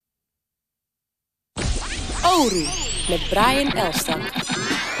Oru met Brian Elstak.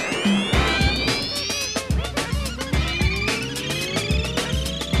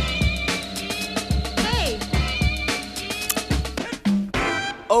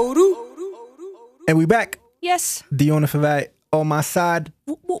 Oru. And we back. Yes. Dionne Verwij, Oma Saad.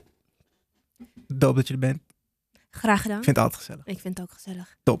 Dope dat je er bent. Graag gedaan. Ik vind het altijd gezellig. Ik vind het ook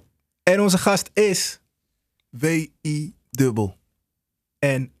gezellig. Top. En onze gast is... W-I-dubbel.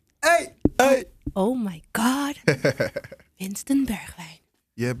 En... Hey. Oh my god. Winston Bergwijn.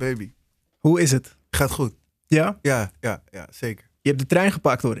 Yeah, baby. Hoe is het? Gaat goed. Ja? Ja, zeker. Je hebt de trein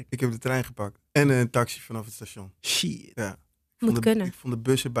gepakt, hoor ik. Ik heb de trein gepakt. En een taxi vanaf het station. Shit. Ja. Moet kunnen. Ik vond de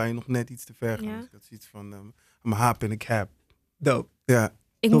bussen bij nog net iets te ver gaan. Ja. Dus ik had zoiets van, I'm hap in a cab. Dope. Ja.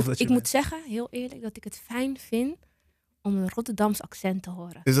 Tof dat je Ik bent. moet zeggen, heel eerlijk, dat ik het fijn vind om een Rotterdams accent te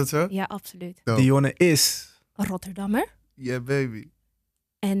horen. Is dat zo? Ja, absoluut. Dope. Dionne is... Een Rotterdammer. Yeah, baby.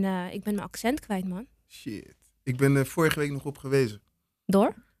 En ik ben mijn accent kwijt, man. Shit. Ik ben er vorige week nog op gewezen.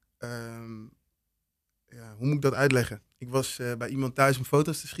 Door? Hoe moet ik dat uitleggen? Ik was bij iemand thuis om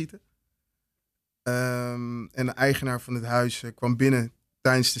foto's te schieten. En de eigenaar van het huis kwam binnen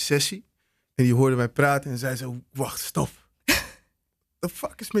tijdens de sessie. En die hoorde mij praten en zei zo, wacht, stop. The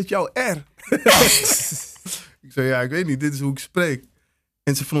fuck is met jouw R? Ik zei, ja, ik weet niet, dit is hoe ik spreek.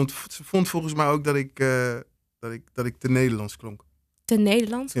 En ze vond volgens mij ook dat ik te Nederlands klonk. Te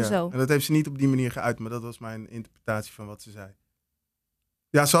Nederlands of Ja. zo? En dat heeft ze niet op die manier geuit, maar dat was mijn interpretatie van wat ze zei.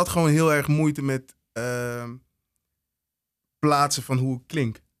 Ja, ze had gewoon heel erg moeite met plaatsen van hoe ik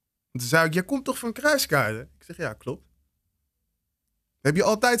klink. En toen zei ik, jij komt toch van Kruiskaarden? Ik zeg, ja, klopt. Heb je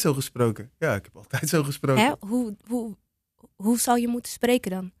altijd zo gesproken? Ja, ik heb altijd zo gesproken. Hè? Hoe zou je moeten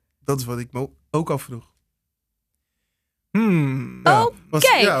spreken dan? Dat is wat ik me ook afvroeg. Ja.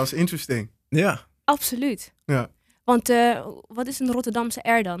 Oké. Was interesting. Ja. Absoluut. Ja. Want wat is een Rotterdamse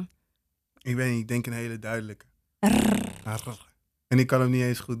R dan? Ik weet niet, ik denk een hele duidelijke. En ik kan hem niet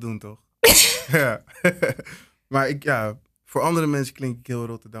eens goed doen, toch? Ja. Maar voor andere mensen klink ik heel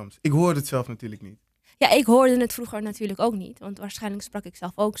Rotterdams. Ik hoorde het zelf natuurlijk niet. Ja, ik hoorde het vroeger natuurlijk ook niet. Want waarschijnlijk sprak ik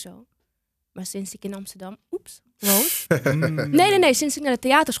zelf ook zo. Maar sinds ik in Amsterdam woon. Nee, sinds ik naar de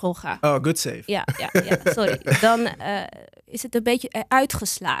theaterschool ga. Oh, good save. Ja, sorry. Dan is het een beetje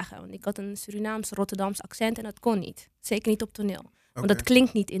uitgeslagen. Want ik had een Surinaams-Rotterdams accent en dat kon niet. Zeker niet op toneel. Want dat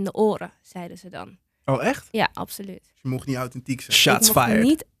klinkt niet in de oren, zeiden ze dan. Oh, echt? Ja, absoluut. Je mocht niet authentiek zijn. Shots ik mocht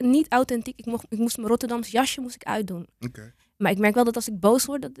fired. niet authentiek. Ik moest mijn Rotterdams jasje uitdoen. Oké. Maar ik merk wel dat als ik boos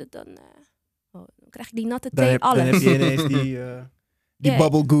word, dan krijg ik die natte Dan thee, heb alles. je ineens die Ja.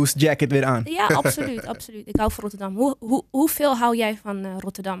 bubble goose jacket weer aan. Ja, absoluut. Ik hou van Rotterdam. Hoeveel hou jij van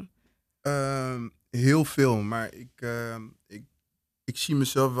Rotterdam? Heel veel, maar ik zie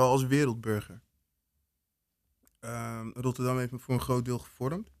mezelf wel als wereldburger. Rotterdam heeft me voor een groot deel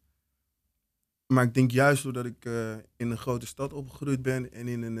gevormd. Maar ik denk juist doordat ik in een grote stad opgegroeid ben en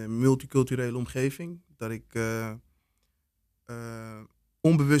in een multiculturele omgeving, dat ik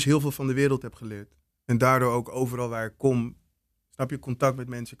onbewust heel veel van de wereld heb geleerd. En daardoor ook overal waar ik kom, snap je, contact met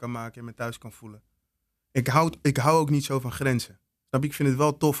mensen kan maken en me thuis kan voelen. Ik hou ook niet zo van grenzen. Snap je, ik vind het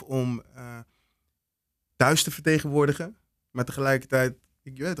wel tof om thuis te vertegenwoordigen, maar tegelijkertijd,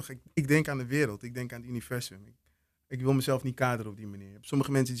 ik denk aan de wereld, ik denk aan het universum. Ik wil mezelf niet kaderen op die manier.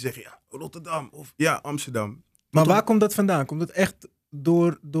 Sommige mensen die zeggen, ja, Rotterdam of ja, Amsterdam. Maar waar komt dat vandaan? Komt het echt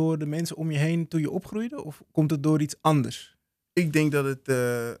door de mensen om je heen toen je opgroeide? Of komt het door iets anders? Ik denk dat het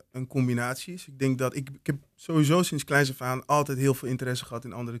een combinatie is. Ik denk dat ik heb sowieso sinds kleins af aan altijd heel veel interesse gehad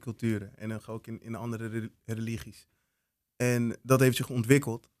in andere culturen. En ook in andere religies. En dat heeft zich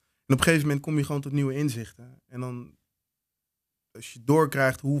ontwikkeld. En op een gegeven moment kom je gewoon tot nieuwe inzichten. En dan, als je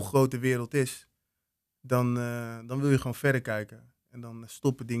doorkrijgt hoe groot de wereld is, dan wil je gewoon verder kijken. En dan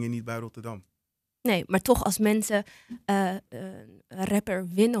stoppen dingen niet bij Rotterdam. Nee, maar toch als mensen rapper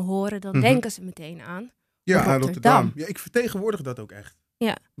Winnen horen, dan denken ze meteen aan Rotterdam. Ja, ik vertegenwoordig dat ook echt.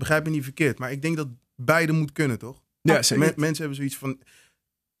 Ja. Begrijp me niet verkeerd, maar ik denk dat beide moet kunnen, toch? Ja, zeker. Mensen hebben zoiets van,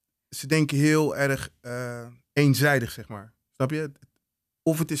 ze denken heel erg eenzijdig, zeg maar. Snap je?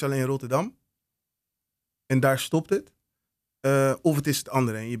 Of het is alleen Rotterdam en daar stopt het. Of het is het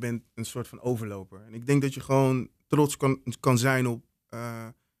andere en je bent een soort van overloper. En ik denk dat je gewoon trots kan zijn op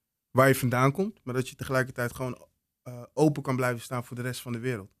waar je vandaan komt, maar dat je tegelijkertijd gewoon open kan blijven staan voor de rest van de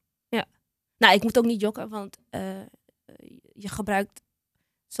wereld. Ja. Nou, ik moet ook niet jokken, want je gebruikt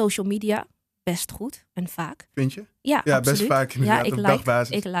social media best goed en vaak. Vind je? Ja, Ja, absoluut. best vaak inderdaad, op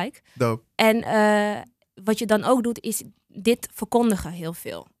dagbasis. Ik like. Dope. En wat je dan ook doet, is dit verkondigen heel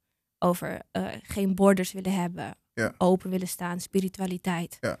veel. Over geen borders willen hebben, Ja. open willen staan,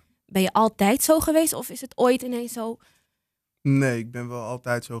 spiritualiteit. Ja. Ben je altijd zo geweest of is het ooit ineens zo? Nee, ik ben wel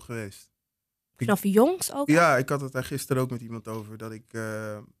altijd zo geweest. Vanaf jongs ook? Ja, ik had het daar gisteren ook met iemand over. Dat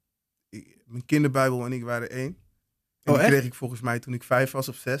mijn kinderbijbel en ik waren één. En die echt? kreeg ik volgens mij toen ik 5 was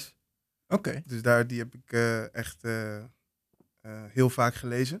of 6. Oké. Dus die heb ik echt heel vaak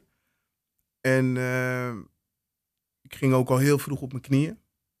gelezen. En ik ging ook al heel vroeg op mijn knieën.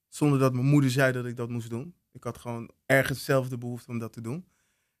 Zonder dat mijn moeder zei dat ik dat moest doen. Ik had gewoon ergens zelf de behoefte om dat te doen.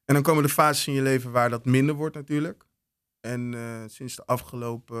 En dan komen de fases in je leven waar dat minder wordt natuurlijk. En sinds de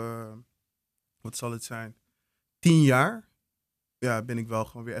afgelopen, wat zal het zijn, 10 jaar... Ja, ben ik wel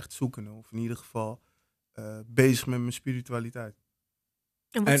gewoon weer echt zoekende. Of in ieder geval bezig met mijn spiritualiteit.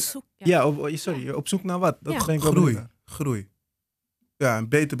 En En- wat zoek je? Ja, op zoek naar wat? Dat Ja. ben ik wel benieuwd naar. Groei. Ja, een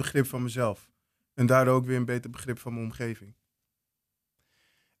beter begrip van mezelf. En daardoor ook weer een beter begrip van mijn omgeving.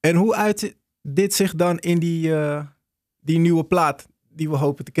 En hoe uit dit zich dan in die nieuwe plaat die we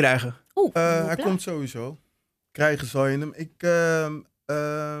hopen te krijgen? Hij komt sowieso. Krijgen zal je hem.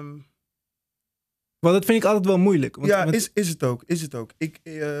 Want dat vind ik altijd wel moeilijk. Want, Ja, want- is het ook. Is het ook.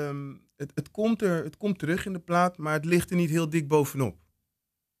 Het komt terug in de plaat, maar het ligt er niet heel dik bovenop.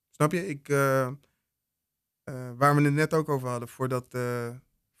 Snap je? Waar we het net ook over hadden,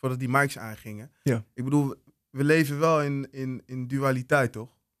 voordat die mics aangingen. Ja. Ik bedoel, we leven wel in dualiteit,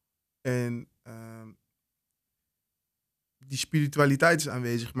 toch? En die spiritualiteit is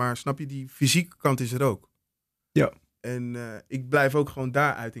aanwezig, maar snap je, die fysieke kant is er ook. Ja. En ik blijf ook gewoon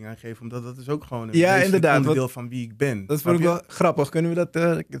daar uiting aan geven, omdat dat is ook gewoon een Ja, wezenlijk inderdaad, onderdeel van wie ik ben. dat Snap vond ik je? wel grappig. Kunnen we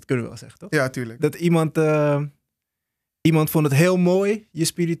dat kunnen we wel zeggen, toch? Ja, tuurlijk. Dat iemand vond het heel mooi, je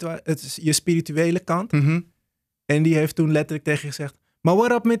spirituele kant. Mhm. En die heeft toen letterlijk tegen je gezegd... Maar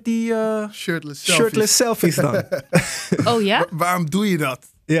what up met die shirtless selfies dan? Oh ja? Waarom doe je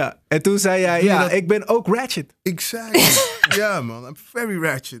dat? Ja, en toen zei jij... Doe je Ja, dat- ik ben ook ratchet. Exactly. Ja, man. I'm very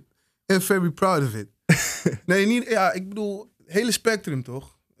ratchet. And very proud of it. Nee, niet... Ja, ik bedoel, het hele spectrum,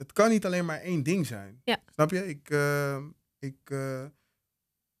 toch? Het kan niet alleen maar één ding zijn. Ja. Snap je?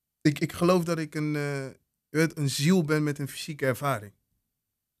 Ik geloof dat ik een ziel ben met een fysieke ervaring.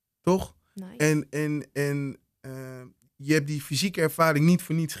 Toch? Nice. En je hebt die fysieke ervaring niet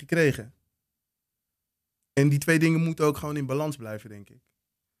voor niets gekregen. En die twee dingen moeten ook gewoon in balans blijven, denk ik.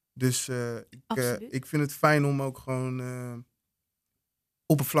 Dus Absoluut. ik vind het fijn om ook gewoon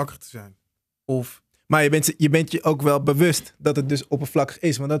oppervlakkig te zijn. Of, Maar je bent je ook wel bewust dat het dus oppervlakkig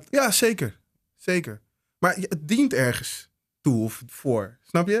is. Want dat, ja, zeker. Zeker. Maar het dient ergens toe of voor.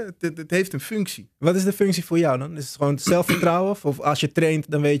 Snap je? Het heeft een functie. wat is de functie voor jou dan? Is het gewoon zelfvertrouwen? Of als je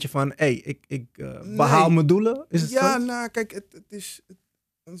traint, dan weet je van... Hé, ik behaal mijn doelen? Is het Ja, zo? nou, kijk, het is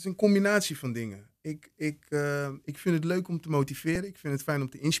een combinatie van dingen. Ik vind het leuk om te motiveren. Ik vind het fijn om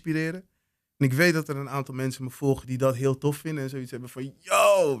te inspireren. En ik weet dat er een aantal mensen me volgen die dat heel tof vinden. En zoiets hebben van,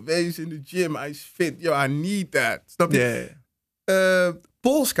 yo, wees in de gym. Hij is fit. Yo, I need that. Snap je? Ja, ja.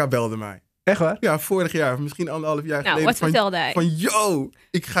 Polska belde mij. Echt waar? Ja, vorig jaar, of misschien 1,5 jaar Nou, geleden. wat vertelde hij? Van, yo,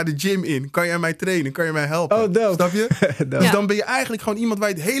 ik ga de gym in. Kan jij mij trainen? Kan je mij helpen? Oh, dope. Snap je? Dat- Dus dan ben je eigenlijk gewoon iemand waar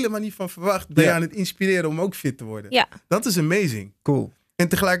je het helemaal niet van verwacht. Ben je Ja. aan het inspireren om ook fit te worden. Ja. Dat is amazing. Cool. En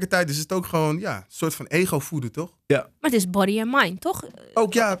tegelijkertijd is het ook gewoon, ja, een soort van ego voeden, toch? Maar het is body en mind, toch?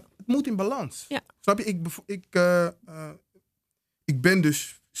 Ook, ja, het moet in balans. Ja. Snap je? Ik ben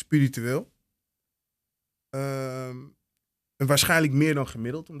dus spiritueel. En waarschijnlijk meer dan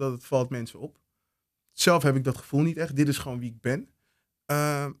gemiddeld, omdat het valt mensen op. Zelf heb ik dat gevoel niet echt. Dit is gewoon wie ik ben.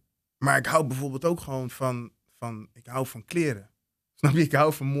 Maar ik hou bijvoorbeeld ook gewoon ik hou van kleren. Snap je? Ik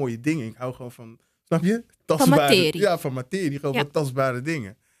hou van mooie dingen. Ik hou gewoon van, snap je? Tastbare, materie. Ja, van materie. Gewoon Ja. van tastbare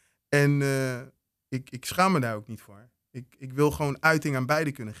dingen. En ik schaam me daar ook niet voor. Ik wil gewoon uiting aan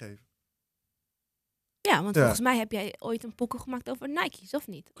beide kunnen geven. Ja, want Ja. volgens mij heb jij ooit een pokoe gemaakt over Nike's, of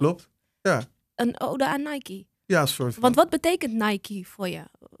niet? Klopt? Een ode aan Nike. Ja, een soort van. Want wat betekent Nike voor je?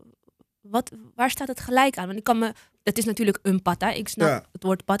 Waar staat het gelijk aan? Want het is natuurlijk een patta. Ik snap Ja. het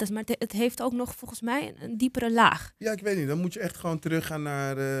woord patas, maar het heeft ook nog volgens mij een diepere laag. Ja, ik weet niet. Dan moet je echt gewoon teruggaan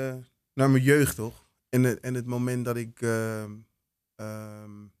naar mijn jeugd, toch? En het moment dat ik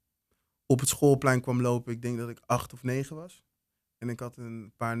op het schoolplein kwam lopen. Ik denk dat ik 8 of 9 was. En ik had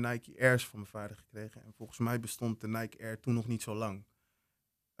een paar Nike Airs van mijn vader gekregen. En volgens mij bestond de Nike Air toen nog niet zo lang.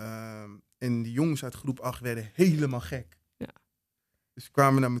 En die jongens uit groep 8 werden helemaal gek. Ja. Dus ze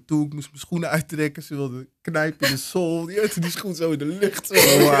kwamen naar me toe. Ik moest mijn schoenen uittrekken. Ze wilden knijpen in de sol. Die hadden die schoen zo in de lucht. Zo.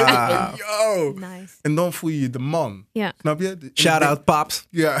 Wauw. Yo! Nice. En dan voel je je de man. Ja. Snap je? Shout-out Paps.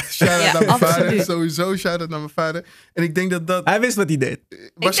 Ja, shout-out Ja, naar mijn vader. absoluut. Sowieso shout-out naar mijn vader. En ik denk dat Hij wist wat hij deed.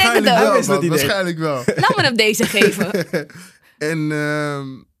 waarschijnlijk het ook. wel, Hij wist wat man. hij deed. Waarschijnlijk wel. Laat me hem deze geven. En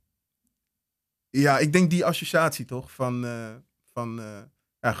ja, ik denk die associatie toch van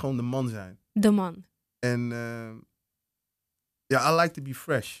gewoon de man zijn. De man. En ja, I like to be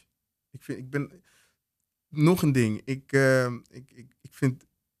fresh. Ik ben... Nog een ding. Ik vind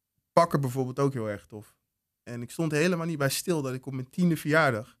pakken bijvoorbeeld ook heel erg tof. En ik stond helemaal niet bij stil dat ik op mijn 10e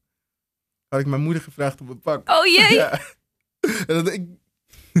verjaardag... had ik mijn moeder gevraagd om een pak. Oh jee! Ja. En dat,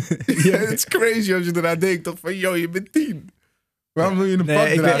 het is crazy als je eraan denkt. Toch van, yo, je bent 10. Waarom wil je een pak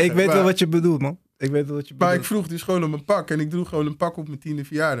dragen? Ik weet wel wat je bedoelt, man. Ik weet wel wat je bedoelt. Maar ik vroeg dus gewoon om een pak. En ik droeg gewoon een pak op mijn 10e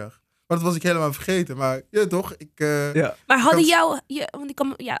verjaardag. Maar dat was ik helemaal vergeten. Maar ja, toch? Ja. Maar hadden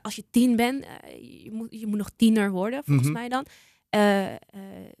want als je 10 bent, je moet nog tiener worden, volgens mij dan.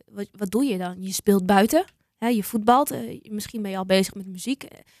 Wat doe je dan? Je speelt buiten, je voetbalt, misschien ben je al bezig met muziek.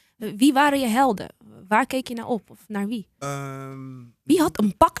 Wie waren je helden? Waar keek je naar op? Of naar wie? Wie had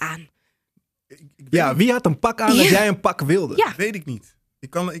een pak aan? Wie had een pak aan als jij een pak wilde? Ja. Weet ik niet.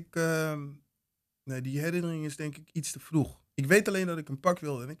 Nee, die herinnering is denk ik iets te vroeg. Ik weet alleen dat ik een pak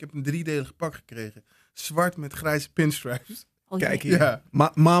wilde. En ik heb een 3-delige pak gekregen. Zwart met grijze pinstripes. Oh, Kijk jee. hier.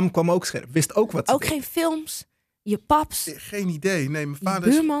 Ja. Mam kwam ook scherp. Wist ook wat ze Ook deed. geen films? Je paps? Geen idee. Nee,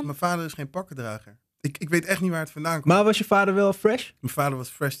 buurman? mijn vader is geen pakkendrager. Ik weet echt niet waar het vandaan komt. Maar was je vader wel fresh? Mijn vader was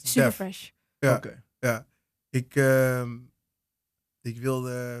fresh to Super death. fresh. Ja, Oké. ja. Ik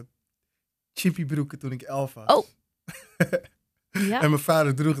wilde chippy broeken toen ik 11 was. Oh. Ja. En mijn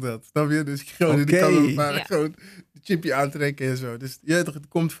vader droeg dat. Snap je? Dus ik kan mijn vader gewoon de chippy aantrekken en zo. Dus ja, toch, het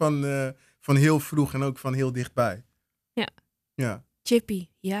komt van heel vroeg en ook van heel dichtbij. Ja. Ja. Chippy.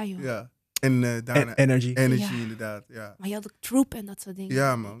 Ja, joh. Ja. En daarna Energy. energy Ja. inderdaad. Ja. Maar je had ook Troop en dat soort dingen.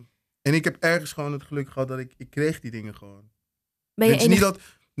 Ja, man. En ik heb ergens gewoon het geluk gehad dat ik kreeg die dingen gewoon. Ben je Het is niet enig... dat...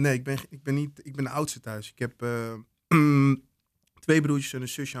 Nee, ik ben de oudste thuis. Ik heb 2 broertjes en een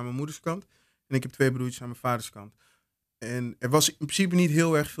zusje aan mijn moeders kant. En ik heb 2 broertjes aan mijn vaders kant. En er was in principe niet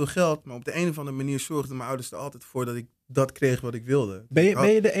heel erg veel geld. Maar op de een of andere manier zorgden mijn ouders er altijd voor dat ik dat kreeg wat ik wilde. Ben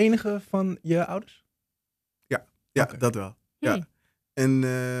je de enige van je ouders? Ja, Oké. dat wel. Ja. Hmm. En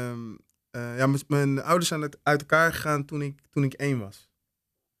mijn ouders zijn uit elkaar gegaan toen ik 1 was.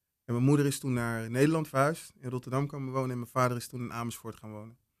 En mijn moeder is toen naar Nederland verhuisd. In Rotterdam komen wonen. En mijn vader is toen in Amersfoort gaan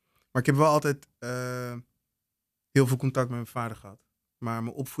wonen. Maar ik heb wel altijd heel veel contact met mijn vader gehad. Maar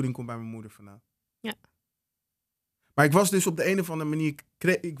mijn opvoeding komt bij mijn moeder vandaan. Ja. Maar ik was dus op de een of andere manier...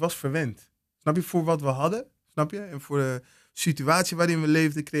 Ik was verwend. Snap je? Voor wat we hadden. Snap je? En voor de situatie waarin we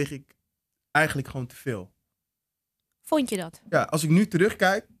leefden kreeg ik eigenlijk gewoon te veel. Vond je dat? Ja, als ik nu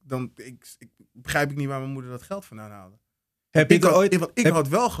terugkijk, dan begrijp ik niet waar mijn moeder dat geld vandaan haalde. Heb je het ooit... Ik had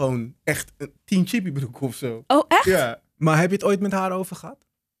wel gewoon echt een 10 chippy broek of zo. Oh, echt? Ja, Maar heb je het ooit met haar over gehad?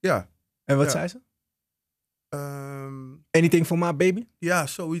 ja. En wat Ja. zei ze? Ehm, Anything for my baby? ja,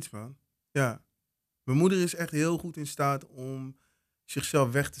 zoiets man. Ja. Mijn moeder is echt heel goed in staat om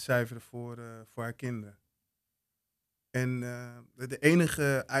zichzelf weg te cijferen voor haar kinderen. En de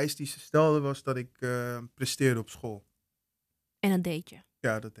enige eis die ze stelde was dat ik presteerde op school. En dat deed je.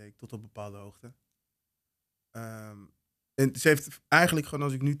 Ja, dat deed ik tot op bepaalde hoogte. En ze heeft eigenlijk gewoon,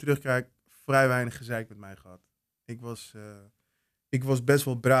 als ik nu terugkijk, vrij weinig gezeik met mij gehad. Ik was best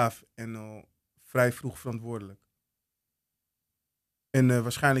wel braaf en al vrij vroeg verantwoordelijk. En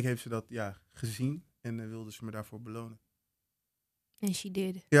waarschijnlijk heeft ze dat gezien en wilde ze me daarvoor belonen. En she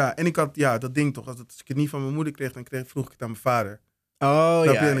did. Ja, en ik had dat ding toch, als ik het niet van mijn moeder kreeg, dan vroeg ik het aan mijn vader. Oh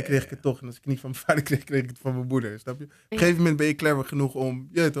Snap ja. je? En dan kreeg ik het toch. En als ik het niet van mijn vader kreeg, kreeg ik het van mijn moeder. Snap je? Op een Ja. gegeven moment ben je clever genoeg om,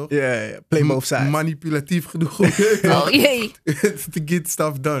 toch? Ja. Play both sides. Manipulatief genoeg om Oh jee. to get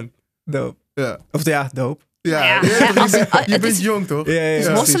stuff done. Dope. Ja. Of ja, dope. Ja, Nou ja, toch? Je het bent is- jong, toch? Ja, Het is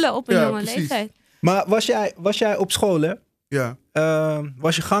Ja. mosselen op een Ja, jonge precies. leeftijd. Maar was jij op school, hè? Ja.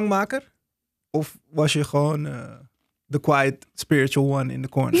 Was je gangmaker? Of was je gewoon the quiet spiritual one in the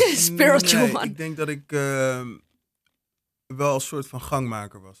corner? Spiritual Nee, one. ik denk dat ik wel een soort van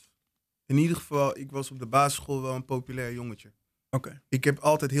gangmaker was. In ieder geval, ik was op de basisschool wel een populair jongetje. Oké. Ik heb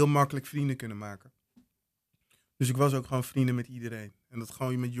altijd heel makkelijk vrienden kunnen maken. Dus ik was ook gewoon vrienden met iedereen. En dat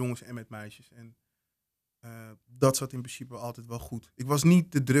gewoon met jongens en met meisjes. En dat zat in principe altijd wel goed. Ik was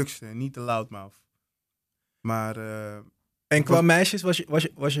niet de drukste, niet de loudmouth. Maar En qua meisjes,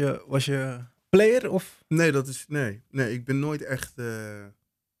 was je player of? nee, nee, ik ben nooit echt de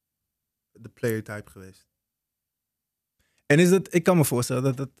player type geweest. En is dat, ik kan me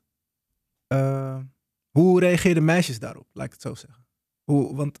voorstellen dat hoe reageerden meisjes daarop, laat ik het zo zeggen?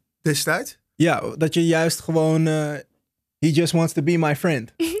 Want Destijds? ja, dat je juist gewoon, he just wants to be my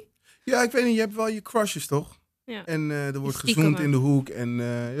friend. Ja, ik weet niet, je hebt wel je crushes, toch? Ja. En er wordt stiekem gezoend ook. in de hoek en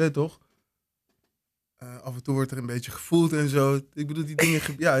ja, toch? Af en toe wordt er een beetje gevoeld en zo. Ik bedoel, die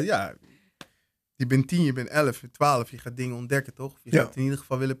dingen... ja. Je bent 10, je bent 11, 12. Je gaat dingen ontdekken, toch? Je gaat het in ieder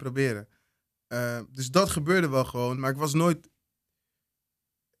geval willen proberen. Dus dat gebeurde wel gewoon. Maar ik was nooit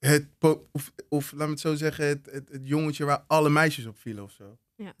of laat me het zo zeggen, het jongetje waar alle meisjes op vielen of zo.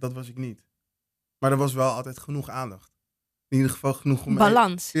 Ja. Dat was ik niet. Maar er was wel altijd genoeg aandacht. In ieder geval genoeg om...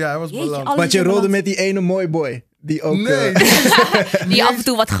 Balans. Ja, er was Jeetje, balans. alles Want je in rolde balans. met die ene mooi boy. Die ook... Nee. Die af en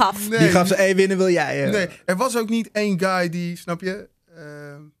toe wat gaf. Nee. Die gaf ze, hey, winnen wil jij. Nee, er was ook niet één guy die, snap je,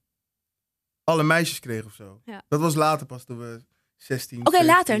 alle meisjes kreeg of zo. Ja. Dat was later pas toen we 16, Oké,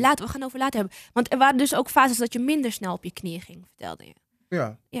 17. later. We gaan over later hebben. Want er waren dus ook fases dat je minder snel op je knieën ging, vertelde je.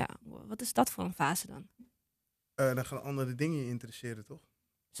 Ja, Ja, wat is dat voor een fase dan? dan gaan andere dingen je interesseren, toch?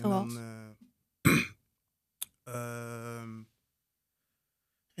 Zoals? En dan,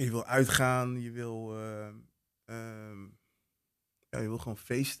 je wil uitgaan, je wil gewoon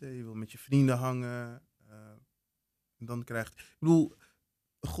feesten, je wil met je vrienden hangen. En dan krijgt... Ik bedoel,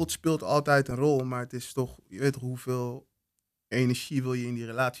 God speelt altijd een rol, maar het is toch... Je weet toch hoeveel energie wil je in die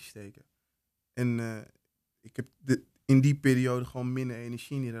relatie steken. En ik heb in die periode gewoon minder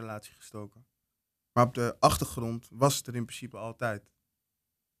energie in die relatie gestoken. Maar op de achtergrond was het er in principe altijd.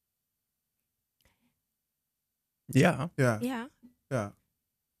 Ja. Ja. Ja. Ja.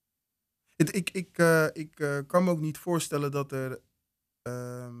 Ik kan me ook niet voorstellen dat er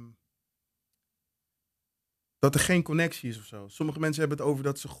geen connectie is of zo. Sommige mensen hebben het over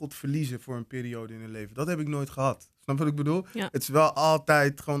dat ze God verliezen voor een periode in hun leven. Dat heb ik nooit gehad. Snap je wat ik bedoel? Ja. Het is wel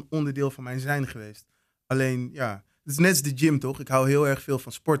altijd gewoon onderdeel van mijn zijn geweest. Alleen, ja, het is net als de gym, toch? Ik hou heel erg veel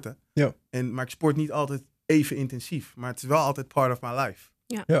van sporten. Ja. Maar ik sport niet altijd even intensief. Maar het is wel altijd part of my life.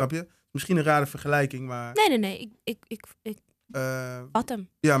 Ja. Snap je? Misschien een rare vergelijking, maar... Nee. Ik vat hem.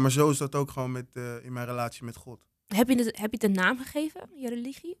 Ja, maar zo is dat ook gewoon in mijn relatie met God. Heb je het een naam gegeven, je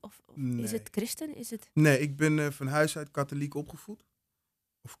religie? Of Nee. is het christen? Is het... Nee, ik ben van huis uit katholiek opgevoed.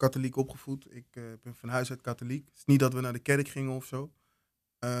 Of katholiek opgevoed. Ik ben van huis uit katholiek. Het is niet dat we naar de kerk gingen of zo.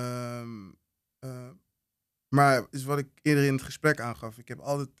 Maar is wat ik eerder in het gesprek aangaf. Ik heb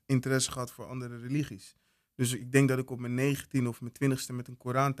altijd interesse gehad voor andere religies. Dus ik denk dat ik op mijn 19e of mijn 20e met een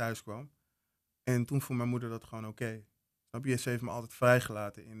Koran thuis kwam. En toen vond mijn moeder dat gewoon oké. Snap je? Ze heeft me altijd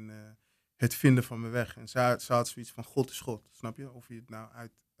vrijgelaten in het vinden van mijn weg. En ze had zoiets van God is God. Snap je? Of je het nou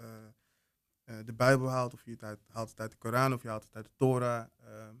uit de Bijbel haalt, of je het haalt het uit de Koran, of je haalt het uit de Torah.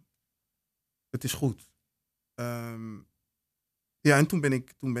 Het is goed. Ja, en toen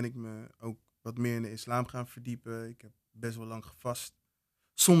ben ik me ook wat meer in de islam gaan verdiepen. Ik heb best wel lang gevast.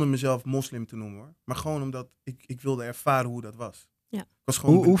 Zonder mezelf moslim te noemen hoor. Maar gewoon omdat ik wilde ervaren hoe dat was. Ja. Ik was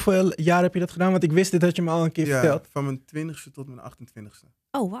gewoon Hoeveel jaar heb je dat gedaan? Want ik wist dit, had je me al een keer verteld. van mijn 20ste tot mijn 28ste.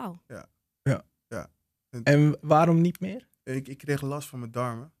 Oh, wauw. En waarom niet meer? Ik kreeg last van mijn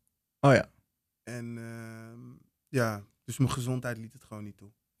darmen. Oh ja. En dus mijn gezondheid liet het gewoon niet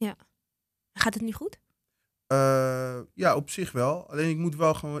toe. Gaat het nu goed? Ja, op zich wel. Alleen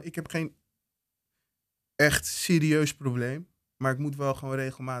ik heb geen echt serieus probleem. Maar ik moet wel gewoon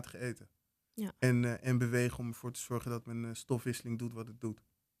regelmatig eten. Ja. En bewegen om ervoor te zorgen dat mijn stofwisseling doet wat het doet.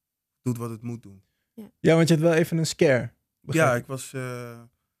 Doet wat het moet doen. Ja, want je had wel even een scare. Ja, ik was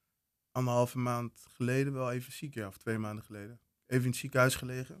 1,5 maand geleden wel even ziek. Ja, of 2 maanden geleden. Even in het ziekenhuis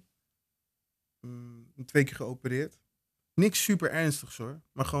gelegen. 2 keer geopereerd. Niks super ernstigs hoor.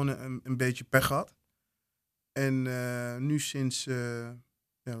 Maar gewoon een beetje pech gehad. En nu sinds,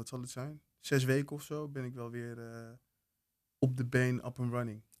 wat zal het zijn? 6 weken of zo ben ik wel weer op de been, up and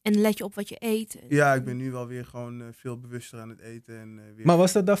running. En let je op wat je eet? Ja, ik ben nu wel weer gewoon veel bewuster aan het eten. En, weer... Maar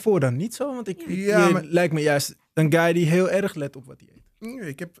was dat daarvoor dan niet zo? Want Ja, je maar- lijkt me juist een guy die heel erg let op wat hij eet.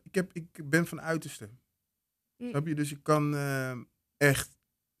 Nee, ik ben van uiterste. Mm. Snap je? Dus ik kan echt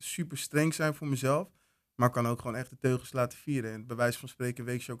super streng zijn voor mezelf. Maar ik kan ook gewoon echt de teugels laten vieren. En bij wijze van spreken een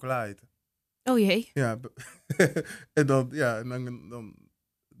week chocola eten. Oh jee. Ja, en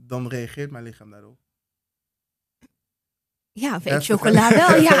dan reageert mijn lichaam daarop. Ja, weet Heftig, chocola hè?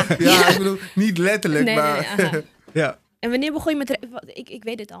 wel, ja. Ja, ik bedoel, niet letterlijk, Nee, maar... nee, aha. Ja. En wanneer begon je met rappen? Ik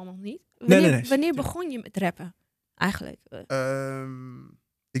weet het allemaal niet. Nee. Wanneer begon je met rappen? Eigenlijk.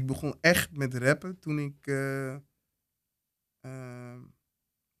 Ik begon echt met rappen toen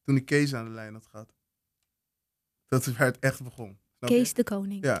ik Kees aan de lijn had gehad. Dat is waar het echt begon. Snap je? Kees de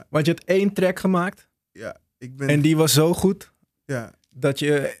Koning. Ja, Want je had 1 track gemaakt ik ben... en die was zo goed Ja, dat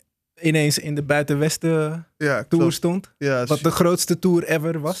je ineens in de Buitenwesten ja, Tour klopt. stond. Ja, Wat de grootste tour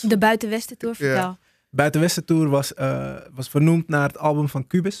ever was. De Buitenwesten Tour, vertel. Buitenwesten Tour was vernoemd naar het album van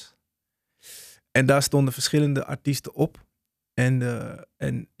Cubus. En daar stonden verschillende artiesten op.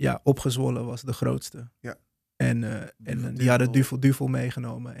 En Opgezwollen was de grootste. Ja. En Duvel. die hadden Duvel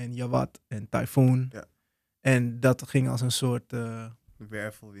meegenomen. En Jawad en Typhoon. Ja. En dat ging als een soort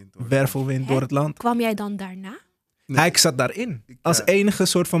wervelwind. Hoor. wervelwind Hè? door het land. Kwam jij dan daarna? Nee. Hij zat daarin. Als Ja. enige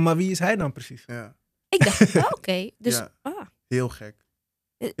soort van, maar wie is hij dan precies? Ja, Ik dacht, oké. Dus, Ja. ah. heel gek.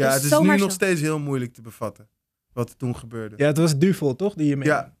 Het Ja, het is zomaar nu nog zo. steeds heel moeilijk te bevatten. wat er toen gebeurde. Ja, het was Duvel, toch? Die je mee.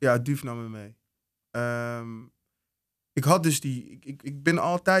 Ja, Duuf nam me mee. Ik had dus ik ben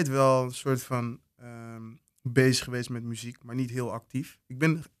altijd wel een soort van bezig geweest met muziek, maar niet heel actief. Ik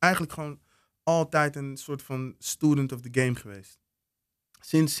ben eigenlijk gewoon altijd een soort van student of the game geweest.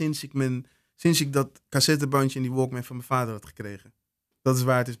 Sinds ik dat cassettebandje en die Walkman van mijn vader had gekregen. Dat is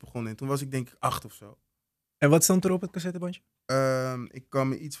waar het is begonnen. En toen was ik denk ik 8 of zo. En wat stond er op het cassettebandje? Ik kan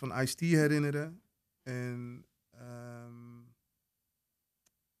me iets van Ice-T herinneren. En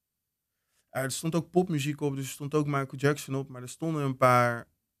er stond ook popmuziek op, dus er stond ook Michael Jackson op. Maar er stonden een paar,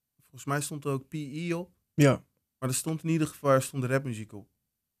 volgens mij stond er ook P.E. op. Ja. Maar er stond in ieder geval rapmuziek op.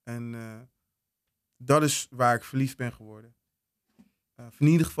 En dat is waar ik verliefd ben geworden. In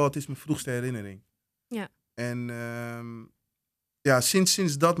ieder geval, het is mijn vroegste herinnering. Ja. En ja,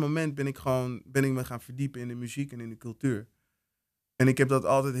 sinds dat moment ben ik me gaan verdiepen in de muziek en in de cultuur. En ik heb dat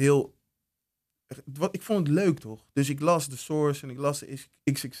altijd ik vond het leuk, toch? Dus ik las The Source en ik las de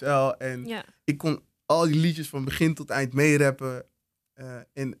XXL. En ik kon al die liedjes van begin tot eind meerappen.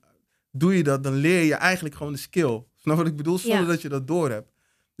 En doe je dat, dan leer je eigenlijk gewoon de skill. Snap wat ik bedoel? Zonder dat je dat doorhebt.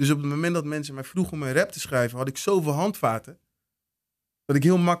 Dus op het moment dat mensen mij vroegen om een rap te schrijven, had ik zoveel handvaten. Dat ik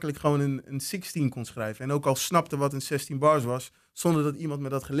heel makkelijk gewoon een 16 kon schrijven. En ook al snapte wat een 16 bars was, zonder dat iemand me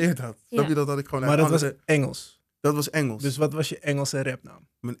dat geleerd had. Snap je dat? Had ik gewoon maar dat was Engels? Dat was Engels. Dus wat was je Engelse rapnaam?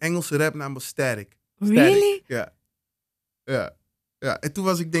 Mijn Engelse rapnaam was Static. Really? Ja. En toen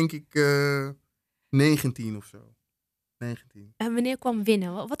was ik denk ik 19 of zo. 19. En wanneer kwam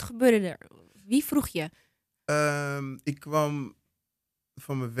winnen? Wat gebeurde er? Wie vroeg je? Ik kwam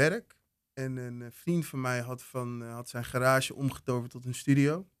van mijn werk. En een vriend van mij had zijn garage omgetoverd tot een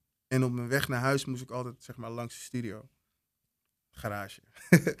studio. En op mijn weg naar huis moest ik altijd zeg maar langs de studio. Garage.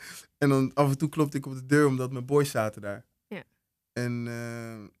 En dan af en toe klopte ik op de deur omdat mijn boys zaten daar. Ja. En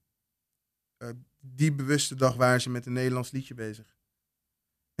die bewuste dag waren ze met een Nederlands liedje bezig.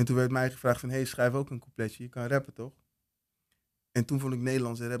 En toen werd mij gevraagd van, hey, schrijf ook een coupletje. Je kan rappen, toch? En toen vond ik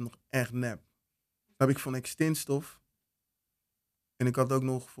Nederlandse rap nog echt nep. Toen heb ik van Extintstof. En ik had ook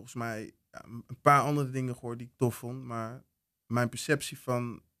nog volgens mij een paar andere dingen gehoord die ik tof vond. Maar mijn perceptie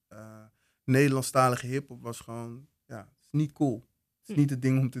van Nederlandstalige hiphop was gewoon, het is niet cool. Het is niet het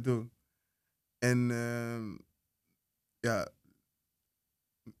ding om te doen. En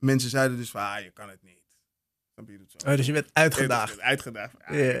mensen zeiden dus van, je kan het niet. Dus je werd uitgedaagd.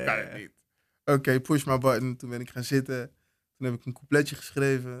 Je kan het niet. Oké, push my button. Toen ben ik gaan zitten. Toen heb ik een coupletje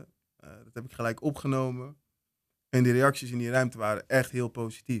geschreven. Dat heb ik gelijk opgenomen. En die reacties in die ruimte waren echt heel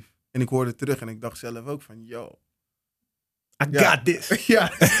positief. En ik hoorde terug en ik dacht zelf ook van, yo. I got this.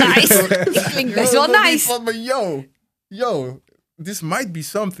 Ja. Nice. Die klinkt best wel nice. Van me, yo, this might be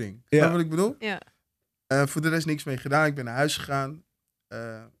something. Ja. Snap je wat ik bedoel? Ja. Voor de rest niks mee gedaan. Ik ben naar huis gegaan.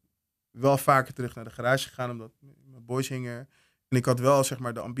 Wel vaker terug naar de garage gegaan, omdat mijn boys hingen. En ik had wel zeg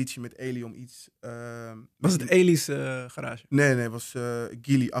maar de ambitie met Eli om iets... was het Eli's garage? Nee, het was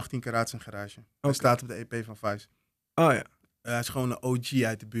Gili, 18 karat zijn garage. Hij staat op de EP van Vice. Oh ja. Hij is gewoon een OG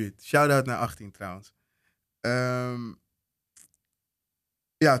uit de buurt. Shout-out naar 18 trouwens.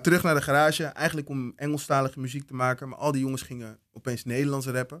 Terug naar de garage. Eigenlijk om Engelstalige muziek te maken. Maar al die jongens gingen opeens Nederlands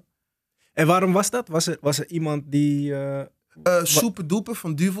rappen. En waarom was dat? Was er iemand die... Soepe Doepen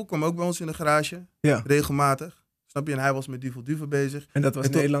van Duvel kwam ook bij ons in de garage. Ja. Regelmatig. Snap je? En hij was met Duvel bezig. En dat was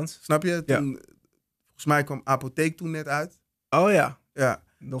Nederlands? Snap je? Toen, volgens mij kwam Apotheek toen net uit. Oh ja. Ja.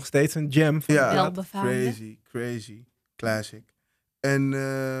 Nog steeds een jam. Van Welbevaarde. Crazy. Classic. En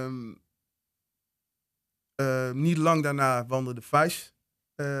niet lang daarna wandelde Vice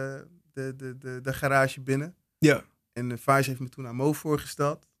de garage binnen. Ja. En Vice heeft me toen aan Mo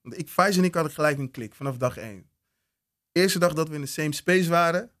voorgesteld. Want Vice en ik hadden gelijk een klik vanaf dag 1. Eerste dag dat we in de same space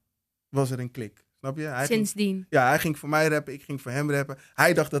waren, was er een klik. Snap je? Sindsdien. Hij ging voor mij rappen, ik ging voor hem rappen.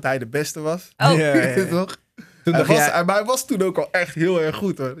 Hij dacht dat hij de beste was. Oh. Ja. Toch? Maar hij was toen ook al echt heel erg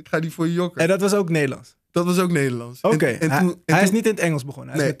goed, hoor. Ik ga niet voor je jokken. En dat was ook Nederlands? Dat was ook Nederlands. Oké. Hij is niet in het Engels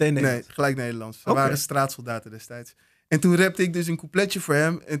begonnen. Hij is meteen Nederlands. Nee, gelijk Nederlands. We waren straatsoldaten destijds. En toen rapte ik dus een coupletje voor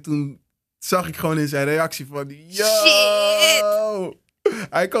hem. En toen zag ik gewoon in zijn reactie van... Yo! Shit!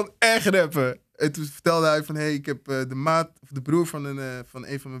 Hij kan echt rappen. En toen vertelde hij van... Hey, ik heb de broer van een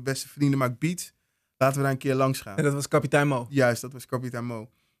van mijn beste vrienden maakt beats. Laten we daar een keer langs gaan. En dat was kapitein Mo? Juist, dat was kapitein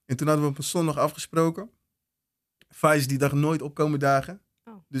Mo. En toen hadden we op een zondag afgesproken. Vice die dag nooit opkomen dagen.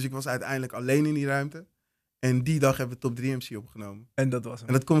 Oh. Dus ik was uiteindelijk alleen in die ruimte. En die dag hebben we Top 3 MC opgenomen. En dat was hem?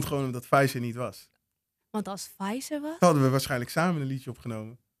 En dat komt gewoon omdat Vice er niet was. Want als Vice er was? Hadden we waarschijnlijk samen een liedje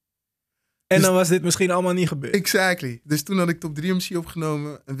opgenomen. En dus, dan was dit misschien allemaal niet gebeurd? Exactly. Dus toen had ik Top 3 MC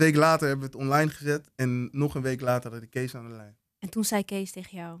opgenomen. Een week later hebben we het online gezet. En nog een week later had ik Kees aan de lijn. En toen zei Kees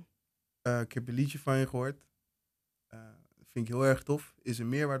tegen jou? Ik heb een liedje van je gehoord. vind ik heel erg tof. Is er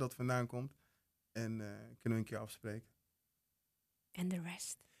meer waar dat vandaan komt? En kunnen we een keer afspreken. En de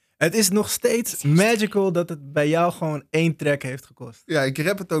rest. Het is nog steeds magical dat het bij jou gewoon 1 track heeft gekost. Ja, ik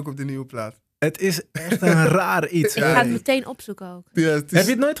rap het ook op de nieuwe plaat. Het is echt een raar iets. Ik ga het meteen opzoeken ook. Ja, Heb je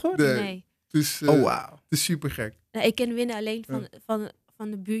het nooit gehoord? Nee. Het is, Oh, wauw. Het is super gek. Nee, ik ken Winnen alleen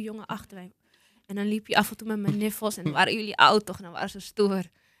van de buurjongen achter mij. En dan liep je af en toe met mijn niffels en dan waren jullie oud toch? En dan waren ze stoer.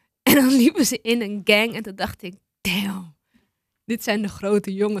 En dan liepen ze in een gang en toen dacht ik, damn, dit zijn de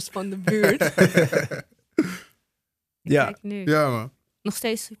grote jongens van de buurt. Ja. Kijk nu, Ja, man. nog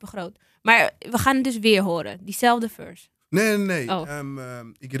steeds super groot. Maar we gaan het dus weer horen, diezelfde verse. Nee. Oh.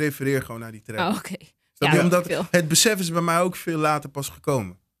 Ik refereer gewoon naar die track. Oh, oké. Snap je? Ja, Omdat veel. het besef is bij mij ook veel later pas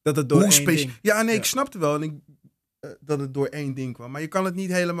gekomen. Dat het door Hoe één specie- ding. Ja, nee, Ja. ik snapte wel dat het door 1 ding kwam. Maar je kan het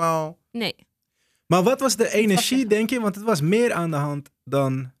niet helemaal... Nee. Maar wat was de energie, zeggen. denk je? Want het was meer aan de hand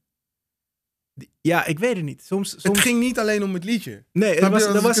dan... Ja, ik weet het niet. Soms... Het ging niet alleen om het liedje. Nee, Snap je?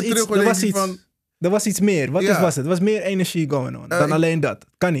 er Als ik het terug hoor, denk ik van- er was iets meer. Wat Ja. was het? Er was meer energie going on dan ik- alleen dat.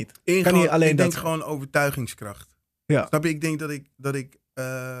 Kan niet. Kan niet alleen ik dat denk zijn. gewoon overtuigingskracht. Ja. Snap je? Ik denk dat ik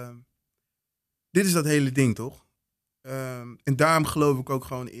dit is dat hele ding, toch? En daarom geloof ik ook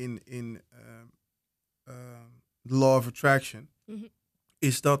gewoon in the law of attraction. Mhm.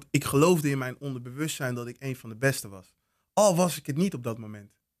 Is dat ik geloofde in mijn onderbewustzijn dat ik een van de beste was. Al was ik het niet op dat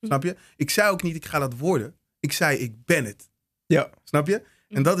moment. Snap je? Ik zei ook niet, ik ga dat worden. Ik zei, ik ben het. Ja. Snap je?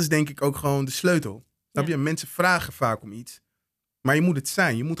 En dat is denk ik ook gewoon de sleutel. Snap Ja. je? Mensen vragen vaak om iets. Maar je moet het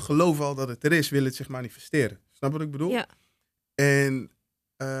zijn. Je moet geloven al dat het er is. Wil het zich manifesteren. Snap je wat ik bedoel? Ja. En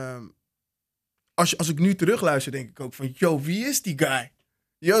als ik nu terugluister, denk ik ook van... Yo, wie is die guy?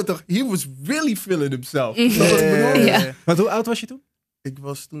 Yo, toch? He was really feeling himself. Mhm. Snap je wat ik bedoel? Ja. Want hoe oud was je toen? Ik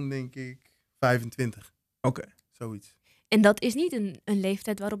was toen denk ik 25. Oké. Zoiets. En dat is niet een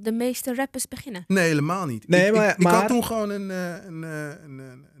leeftijd waarop de meeste rappers beginnen. Nee, helemaal niet. Nee, Ik had maar- toen gewoon een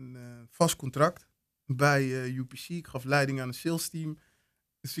vast contract bij UPC. Ik gaf leiding aan een sales team.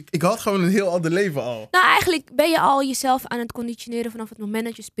 Dus ik had gewoon een heel ander leven al. Nou, eigenlijk ben je al jezelf aan het conditioneren vanaf het moment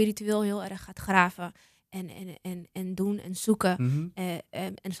dat je spiritueel heel erg gaat graven. En doen en zoeken. Mhm.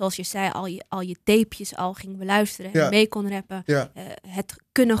 En zoals je zei, al je tapejes al ging beluisteren Ja. en mee kon rappen. Ja, Het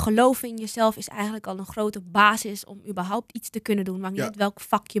kunnen geloven in jezelf is eigenlijk al een grote basis om überhaupt iets te kunnen doen. Maakt niet Ja. uit welk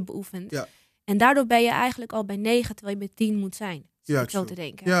vak je beoefent. Ja. En daardoor ben je eigenlijk al bij 9 terwijl je bij 10 moet zijn. Zit Ja, ik zo true. te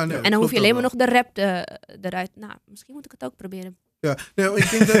denken. Ja, nee, En dan hoef je klopt alleen ook maar nog de rap eruit. Nou, misschien moet ik het ook proberen. ja. Nee, maar ik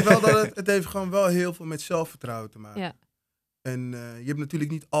denk dat wel dat het heeft gewoon wel heel veel met zelfvertrouwen te maken. Ja. En je hebt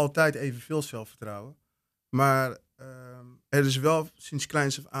natuurlijk niet altijd evenveel zelfvertrouwen. Maar er is wel sinds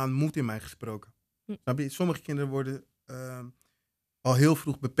kleins af aan moed in mij gesproken. Hm. Snap je? Sommige kinderen worden al heel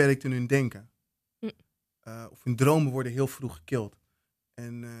vroeg beperkt in hun denken. Hm. Of hun dromen worden heel vroeg gekild.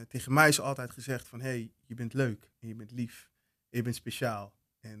 En tegen mij is altijd gezegd van... hey, je bent leuk en je bent lief en je bent speciaal.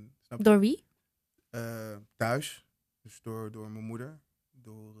 En, snap je? Door wie? Thuis, dus door mijn moeder,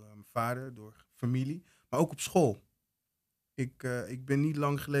 door mijn vader, door familie, maar ook op school. Ik ben niet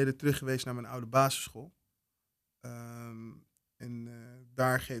lang geleden terug geweest naar mijn oude basisschool.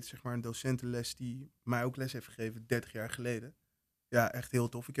 Daar geeft zeg maar een docentenles die mij ook les heeft gegeven 30 jaar geleden. Ja, echt heel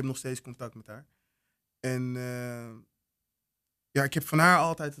tof. Ik heb nog steeds contact met haar. En ja, ik heb van haar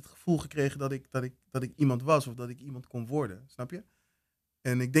altijd het gevoel gekregen dat ik iemand was of dat ik iemand kon worden. Snap je?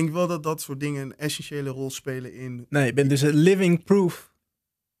 En ik denk wel dat dat soort dingen een essentiële rol spelen in... Nee, je bent dus een living proof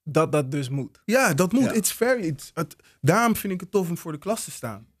dat dat dus moet. Ja, dat moet. Ja. Daarom vind ik het tof om voor de klas te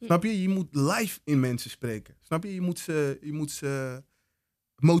staan. Hm. Snap je? Je moet live in mensen spreken. Snap je? Je moet ze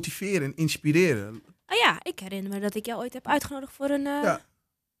motiveren en inspireren. Ah ja, ik herinner me dat ik jou ooit heb uitgenodigd voor een Ja.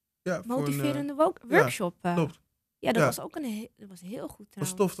 Ja, voor motiverende workshop. klopt. Ja, dat Ja. was ook dat was heel goed Dat is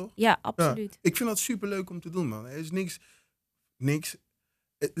trouwens. tof, toch? Ja, absoluut. Ik vind dat super leuk om te doen, man. Er is niks.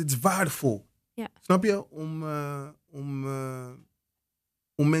 Het is waardevol. Ja. Snap je?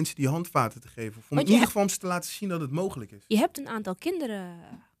 Om mensen die handvaten te geven. Of om Want in ieder geval om ze te laten zien dat het mogelijk is. Je hebt een aantal kinderen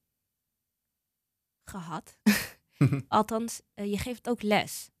gehad. Althans, je geeft ook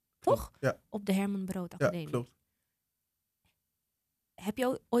les, toch? Ja. Op de Herman Brood Ja, Academie. klopt. Heb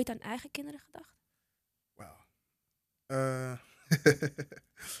je ooit aan eigen kinderen gedacht? Wauw.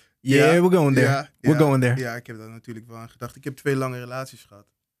 Yeah, we're going there. Ja, We're ja, going there. Ja, ik heb daar natuurlijk wel aan gedacht. Ik heb 2 lange relaties gehad.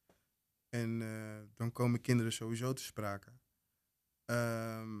 En dan komen kinderen sowieso te sprake.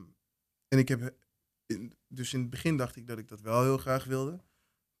 En ik heb... Dus in het begin dacht ik dat ik dat wel heel graag wilde.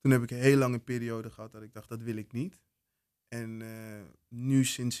 Toen heb ik een heel lange periode gehad dat ik dacht, dat wil ik niet. En nu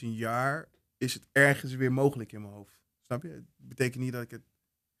sinds een jaar is het ergens weer mogelijk in mijn hoofd. Snap je? Het betekent niet dat ik het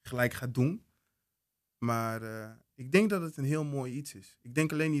gelijk ga doen. Maar ik denk dat het een heel mooi iets is. Ik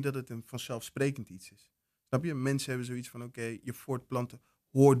denk alleen niet dat het een vanzelfsprekend iets is. Snap je? Mensen hebben zoiets van, oké, je voortplanten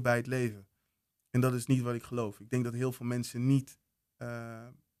hoort bij het leven. En dat is niet wat ik geloof. Ik denk dat heel veel mensen niet,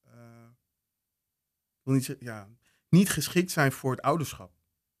 niet geschikt zijn voor het ouderschap.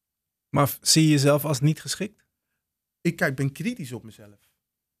 Maar zie je jezelf als niet geschikt? Ik ben kritisch op mezelf.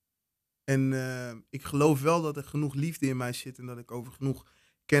 En ik geloof wel dat er genoeg liefde in mij zit en dat ik over genoeg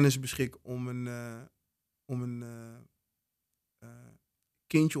kennis beschik om een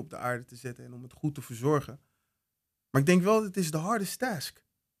kindje op de aarde te zetten en om het goed te verzorgen. Maar ik denk wel, het is de hardest task.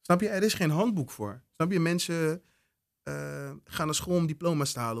 Snap je? Er is geen handboek voor. Snap je? Mensen gaan naar school om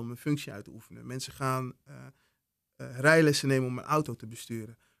diploma's te halen, om een functie uit te oefenen. Mensen gaan rijlessen nemen om een auto te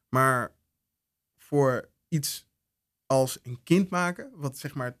besturen. Maar voor iets als een kind maken, wat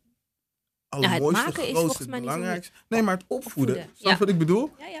zeg maar het allermooiste, maken is grootste, volgens het mij niet zo belangrijkste. Nee, maar het opvoeden. Opvoeden, Snap je wat ik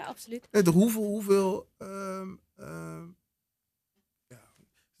bedoel? Ja, absoluut. Hoeveel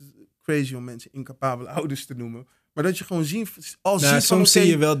crazy om mensen incapabele ouders te noemen. Maar dat je gewoon ziet van, Soms oké, zie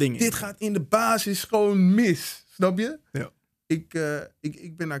je wel dingen. dit gaat in de basis gewoon mis. Snap je? Ja.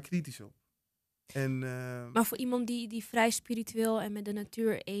 Ik ben daar kritisch op. En, Maar voor iemand die vrij spiritueel en met de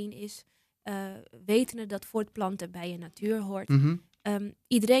natuur één is, wetende dat voortplanten bij je natuur hoort. mhm.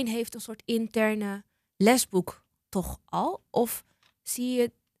 Iedereen heeft een soort interne lesboek toch al? Of zie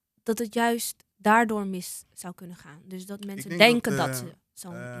je dat het juist daardoor mis zou kunnen gaan? Dus dat mensen denk denken dat, dat ze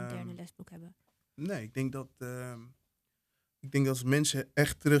zo'n interne lesboek hebben. Nee, ik denk dat als mensen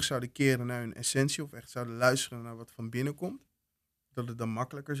echt terug zouden keren naar hun essentie of echt zouden luisteren naar wat van binnen komt, dat het dan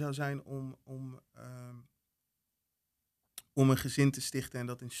makkelijker zou zijn om een gezin te stichten en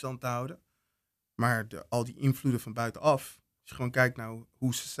dat in stand te houden. Maar al die invloeden van buitenaf, als je gewoon kijkt naar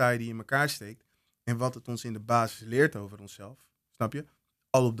hoe society in elkaar steekt en wat het ons in de basis leert over onszelf, snap je?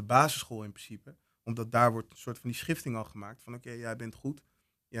 Al op de basisschool in principe, omdat daar wordt een soort van die schifting al gemaakt van oké, jij bent goed,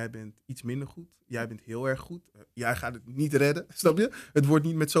 jij bent iets minder goed, jij bent heel erg goed, jij gaat het niet redden, snap je? Het wordt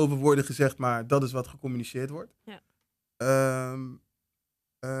niet met zoveel woorden gezegd, maar dat is wat gecommuniceerd wordt. Ja.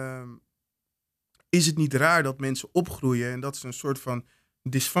 Is het niet raar dat mensen opgroeien en dat ze een soort van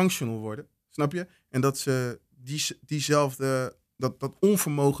dysfunctional worden, snap je? En dat ze diezelfde, dat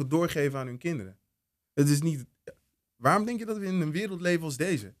onvermogen doorgeven aan hun kinderen. Het is niet... Waarom denk je dat we in een wereld leven als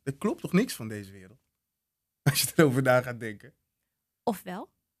deze? Er klopt toch niks van deze wereld? Als je erover na gaat denken.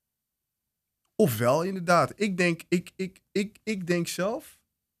 Ofwel? Ofwel, inderdaad. Ik denk zelf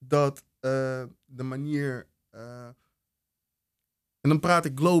dat de manier... en dan praat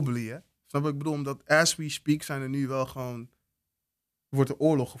ik globally, hè. Snap je wat ik bedoel? Omdat as we speak zijn er nu wel gewoon... Wordt er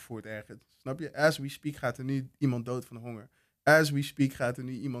oorlog gevoerd ergens. Snap je? As we speak gaat er nu iemand dood van honger. As we speak gaat er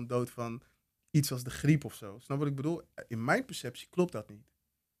nu iemand dood van iets als de griep of zo. Snap wat ik bedoel? In mijn perceptie klopt dat niet.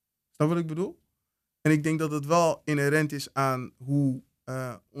 Snap wat ik bedoel? En ik denk dat het wel inherent is aan hoe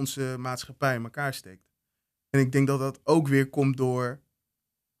onze maatschappij in elkaar steekt. En ik denk dat dat ook weer komt door...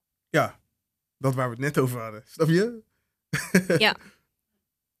 Ja, dat waar we het net over hadden. Snap je? Ja.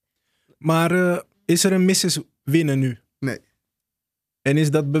 Maar is er een Mrs. Winnen nu? Nee. En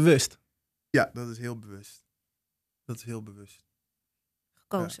is dat bewust? Ja, dat is heel bewust. Dat is heel bewust.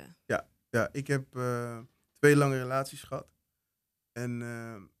 Gekozen. Ja, ik heb 2 lange relaties gehad. En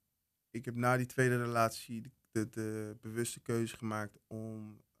ik heb na die tweede relatie de bewuste keuze gemaakt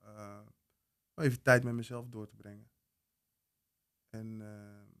om even tijd met mezelf door te brengen. En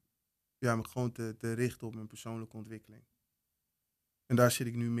me gewoon te richten op mijn persoonlijke ontwikkeling. En daar zit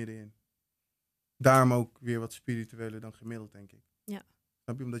ik nu middenin. Daarom ook weer wat spiritueler dan gemiddeld, denk ik. Ja.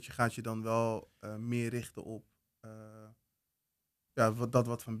 Snap je? Omdat je gaat je dan wel meer richten op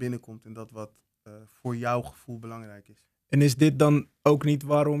wat van binnen komt en dat wat voor jouw gevoel belangrijk is. En is dit dan ook niet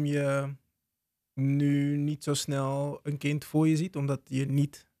waarom je nu niet zo snel een kind voor je ziet? Omdat je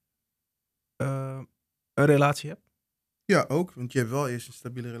niet een relatie hebt? Ja, ook. Want je hebt wel eerst een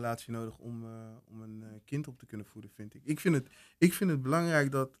stabiele relatie nodig om een kind op te kunnen voeden, vind ik. Ik vind het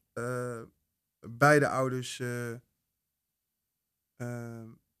belangrijk dat beide ouders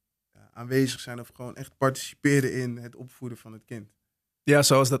aanwezig zijn of gewoon echt participeren in het opvoeden van het kind. Ja,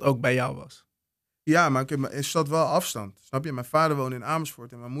 zoals dat ook bij jou was. Ja, maar er zat wel afstand. Snap je? Mijn vader woonde in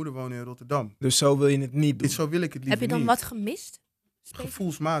Amersfoort en mijn moeder woonde in Rotterdam. Dus zo wil je het niet doen. Zo wil ik het liever Heb je dan niet. wat gemist?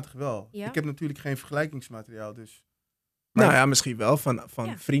 Gevoelsmatig wel. Ja? Ik heb natuurlijk geen vergelijkingsmateriaal, dus... Nou ja, misschien wel van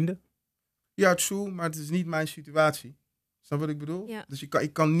Ja. vrienden. Ja, true, maar het is niet mijn situatie. Snap wat ik bedoel? Ja. Dus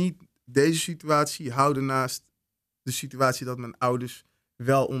ik kan niet deze situatie houden naast de situatie dat mijn ouders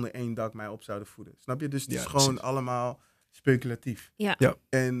wel onder één dak mij op zouden voeden. Snap je? Dus het Ja, is gewoon precies. allemaal speculatief. Ja. Ja.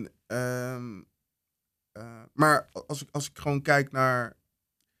 En, maar als ik gewoon kijk naar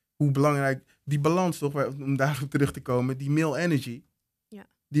hoe belangrijk... Die balans toch, om daarop terug te komen, die male energy, Ja.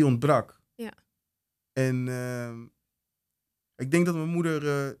 die ontbrak. Ja. En ik denk dat mijn moeder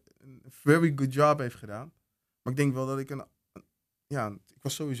een very good job heeft gedaan. Maar ik denk wel dat ik ik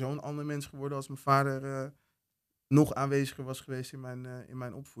was sowieso een ander mens geworden als mijn vader nog aanweziger was geweest in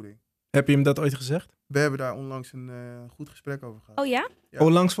mijn opvoeding. Heb je hem dat ooit gezegd? We hebben daar onlangs een goed gesprek over gehad. Oh ja? Ja.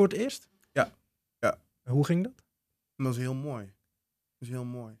 Onlangs voor het eerst? Ja. Hoe ging dat? En dat is heel mooi. Dat is heel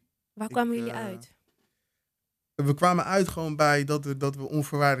mooi. Waar kwamen jullie uit? We kwamen uit gewoon bij dat we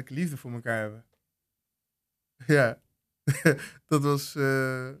onvoorwaardelijke liefde voor elkaar hebben. Ja. Dat was...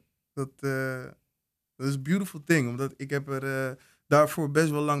 dat is een beautiful thing. Omdat ik heb er daarvoor best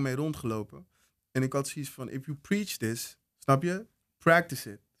wel lang mee rondgelopen. En ik had zoiets van, if you preach this, snap je?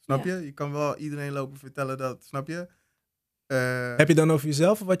 Practice it. Snap je? Je kan wel iedereen lopen vertellen dat, snap je? Heb je dan over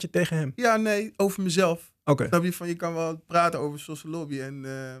jezelf of wat je tegen hem? Ja, nee, over mezelf. Oké. Snap je? Van, je kan wel praten over social lobby en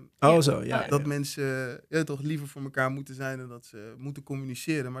Zo, ja. dat mensen toch liever voor elkaar moeten zijn en dat ze moeten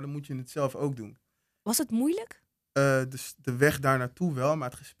communiceren. Maar dan moet je het zelf ook doen. Was het moeilijk? Dus de weg daar naartoe wel, maar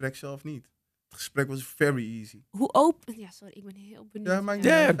het gesprek zelf niet. Het gesprek was very easy. Hoe open... Ja, sorry, ik ben heel benieuwd. Ja,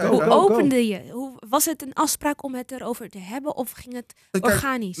 maar Hoe opende je? Was het een afspraak om het erover te hebben of ging het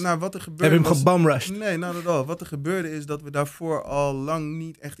organisch? Nou, wat er gebeurde Heb je hem was- gebumrushed? Nee, not at all. Wat er gebeurde is dat we daarvoor al lang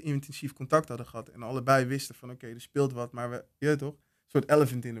niet echt intensief contact hadden gehad. En allebei wisten van oké, er speelt wat, maar je weet toch? Een soort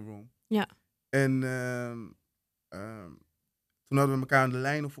elephant in the room. Ja. En toen hadden we elkaar aan de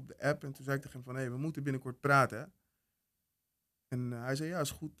lijn of op de app. En toen zei ik tegen hem van, we moeten binnenkort praten. Hè? En hij zei, ja,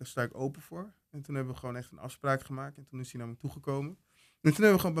 is goed, daar sta ik open voor. En toen hebben we gewoon echt een afspraak gemaakt. En toen is hij naar me toegekomen. En toen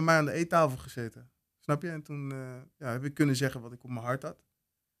hebben we gewoon bij mij aan de eettafel gezeten. Snap je? En toen heb ik kunnen zeggen wat ik op mijn hart had.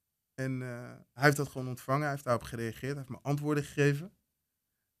 En hij heeft dat gewoon ontvangen. Hij heeft daarop gereageerd. Hij heeft me antwoorden gegeven.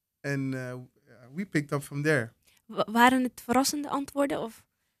 En we picked up from there. Waren het verrassende antwoorden? Of?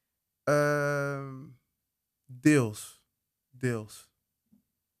 Deels.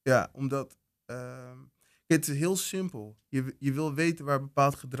 Ja, omdat... het is heel simpel. Je wil weten waar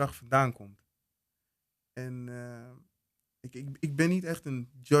bepaald gedrag vandaan komt. En ik ben niet echt een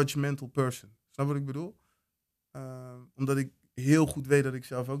judgmental person. Snap wat ik bedoel? Omdat ik heel goed weet dat ik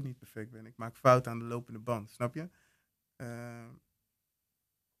zelf ook niet perfect ben. Ik maak fouten aan de lopende band. Snap je?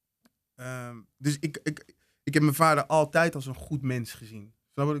 Dus ik heb mijn vader altijd als een goed mens gezien.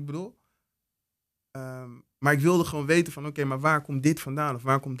 Snap wat ik bedoel? Maar ik wilde gewoon weten van oké, maar waar komt dit vandaan? Of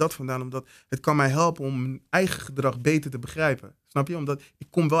waar komt dat vandaan? Omdat het kan mij helpen om mijn eigen gedrag beter te begrijpen. Snap je? Omdat ik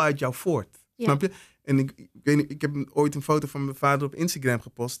kom wel uit jou voort. Ja. Snap je? En ik weet niet, ik heb ooit een foto van mijn vader op Instagram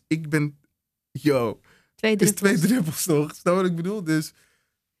gepost. Ik ben, Twee is druppels. 2 druppels toch? Snap wat ik bedoel? Dus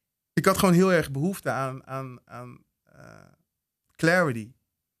ik had gewoon heel erg behoefte aan clarity.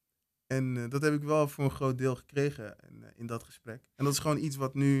 En dat heb ik wel voor een groot deel gekregen in dat gesprek. En dat is gewoon iets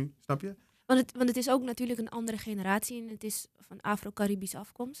wat nu, snap je? Want het is ook natuurlijk een andere generatie en het is van Afro-Caribische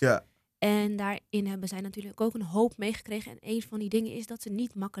afkomst. Ja. En daarin hebben zij natuurlijk ook een hoop meegekregen. En een van die dingen is dat ze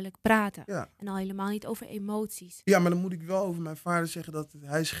niet makkelijk praten. Ja. En al helemaal niet over emoties. Ja, maar dan moet ik wel over mijn vader zeggen dat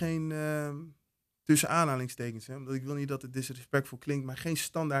hij is geen, tussen aanhalingstekens, hè, omdat ik wil niet dat het disrespectvol klinkt, maar geen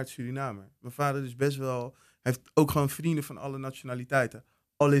standaard Surinamer. Mijn vader is best wel, hij heeft ook gewoon vrienden van alle nationaliteiten.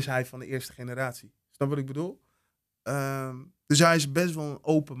 Al is hij van de eerste generatie. Snap wat ik bedoel? Dus hij is best wel een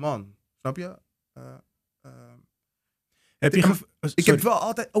open man. Snap je? Ik heb wel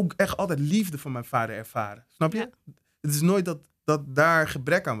altijd liefde van mijn vader ervaren. Snap je? Ja. Het is nooit dat daar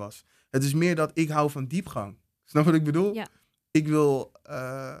gebrek aan was. Het is meer dat ik hou van diepgang. Snap wat ik bedoel? Ja. Ik wil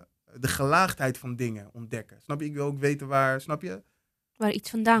de gelaagdheid van dingen ontdekken. Snap je? Ik wil ook weten waar, snap je? Waar iets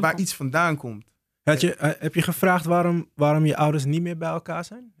vandaan Waar komt. iets vandaan komt. Heb je gevraagd waarom je ouders niet meer bij elkaar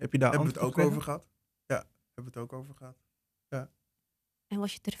zijn? Heb je daar Hebben we het antwoord ook op over gehad? Ja, hebben we het ook over gehad. En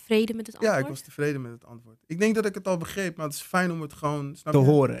was je tevreden met het antwoord? Ja, ik was tevreden met het antwoord. Ik denk dat ik het al begreep, maar het is fijn om het gewoon, snap te je?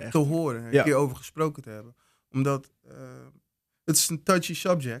 horen? Echt. Te horen, een Ja. keer over gesproken te hebben. Omdat het is een touchy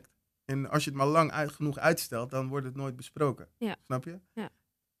subject. En als je het maar lang genoeg uitstelt, dan wordt het nooit besproken. Ja. Snap je? Ja.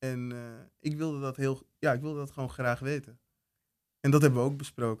 En ik wilde dat gewoon graag weten. En dat hebben we ook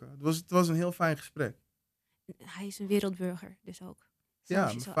besproken. Het was een heel fijn gesprek. Hij is een wereldburger, dus ook. Ja,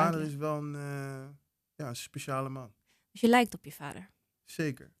 Zoals je mijn zo vader uitlegt. is wel een speciale man. Dus je lijkt op je vader.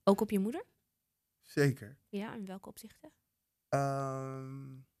 Zeker, Ook op je moeder? zeker. Ja, in welke opzichten?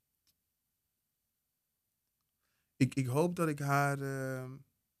 Ik hoop dat ik haar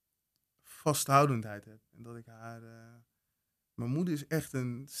vasthoudendheid heb. En dat ik haar... mijn moeder is echt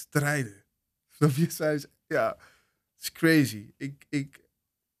een strijder. Snap je? Zij is... Ja, het is crazy.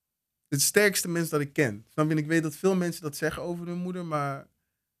 Het sterkste mens dat ik ken. Snap je? En ik weet dat veel mensen dat zeggen over hun moeder, maar...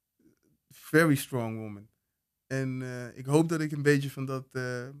 Very strong woman. En ik hoop dat ik een beetje van dat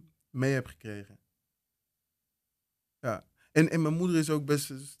mee heb gekregen. Ja. En mijn moeder is ook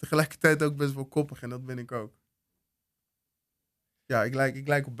is tegelijkertijd ook best wel koppig. En dat ben ik ook. Ja, ik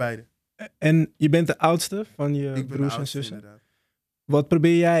lijk op beide. En je bent de oudste van je Ik ben de broers en oudste, zussen. inderdaad. Wat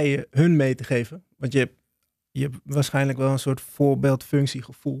probeer jij hun mee te geven? Want je hebt waarschijnlijk wel een soort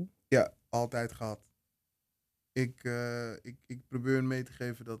voorbeeldfunctiegevoel. Ja, altijd gehad. Ik probeer hen mee te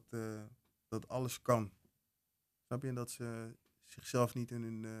geven dat alles kan. Snap je? En dat ze zichzelf niet in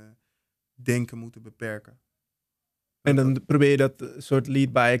hun denken moeten beperken. En dan probeer je dat soort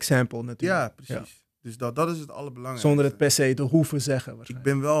lead by example natuurlijk. Ja, precies. Dus dat is het allerbelangrijkste. Zonder het per se te hoeven zeggen ik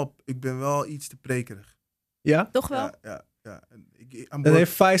waarschijnlijk. ben wel iets te prekerig. Ja? Toch wel? Ja. En Daar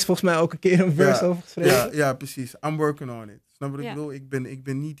heeft Vice volgens mij ook een keer een verse over geschreven. Ja, precies. I'm working on it. Snap wat ik Ja. bedoel? Ik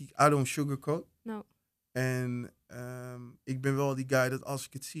ben niet die I don't sugarcoat. Nou. En ik ben wel die guy dat als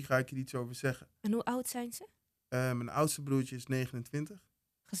ik het zie, ga ik er iets over zeggen. En hoe oud zijn ze? Mijn oudste broertje is 29.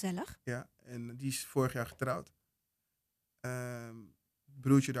 Gezellig. Ja, en die is vorig jaar getrouwd.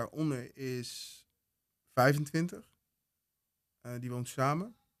 Broertje daaronder is 25. Die woont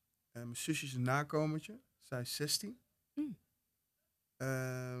samen. Mijn zusje is een nakomertje. Zij is 16. Mm.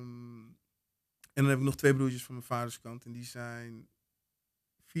 En dan heb ik nog 2 broertjes van mijn vaders kant. En die zijn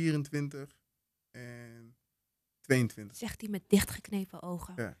 24 en 22. Zegt hij met dichtgeknepen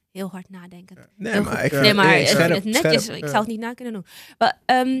ogen. Ja. Heel hard nadenkend. Ja. Nee, Heel maar goed. ik Nee, maar vind het netjes. scherp. Ik zou het niet na kunnen doen. Maar,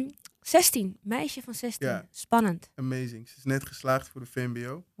 16. Meisje van 16. Ja. Spannend. Amazing. Ze is net geslaagd voor de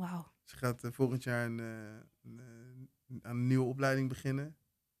VMBO. Wauw. Ze gaat volgend jaar aan een nieuwe opleiding beginnen.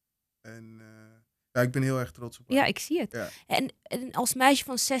 En ja, ik ben heel erg trots op haar. Ja, ik zie het. Ja. En als meisje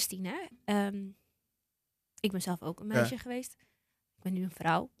van 16, hè? Ik ben zelf ook een meisje geweest. Ik ben nu een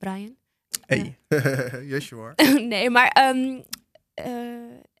vrouw, Brian. Hey. Yes, you are. Nee, maar...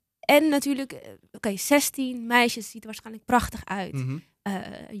 en natuurlijk... Oké, 16 meisjes ziet er waarschijnlijk prachtig uit. Mhm.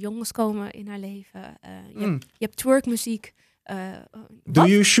 Jongens komen in haar leven. Je hebt twerkmuziek. Do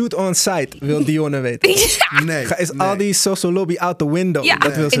you shoot on site? Wil Dionne weten. Nee. Is al die social lobby out the window? Ja,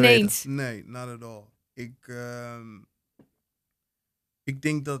 dat wil ze weten. ineens. Nee, not at all. Ik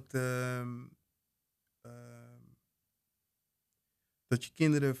denk dat dat je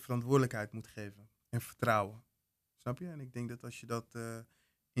kinderen verantwoordelijkheid moet geven en vertrouwen. Snap je? En ik denk dat als je dat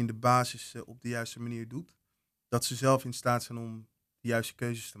in de basis op de juiste manier doet, dat ze zelf in staat zijn om de juiste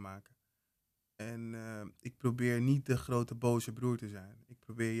keuzes te maken. En ik probeer niet de grote boze broer te zijn. Ik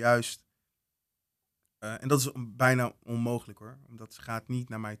probeer juist, en dat is bijna onmogelijk hoor, omdat ze gaat niet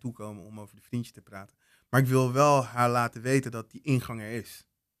naar mij toe komen om over de vriendje te praten. Maar ik wil wel haar laten weten dat die ingang er is.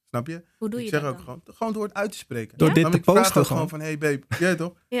 Snap je? Hoe doe je ik dat zeg ook dan? gewoon door het uit te spreken. Door dit Dan te ik vraag posten ook gewoon. van, hey babe, jij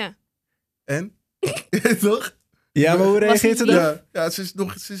toch? Ja. En? Jij toch? Ja, maar hoe reageert ze dan? Ja,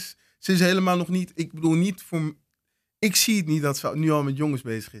 ze is helemaal nog niet, ik bedoel niet voor... Ik zie het niet dat ze nu al met jongens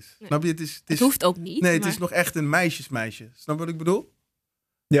bezig is. Nee. Snap je? Het hoeft ook niet. Nee, het maar- is nog echt een meisjesmeisje. Snap je wat ik bedoel?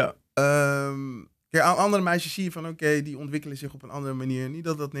 Ja. Kijk, aan andere meisjes zie je van oké, die ontwikkelen zich op een andere manier. Niet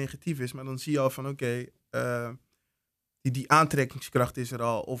dat dat negatief is, maar dan zie je al van oké, die aantrekkingskracht is er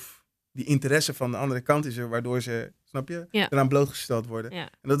al. Of die interesse van de andere kant is er, waardoor ze, snap je, Ja. eraan blootgesteld worden.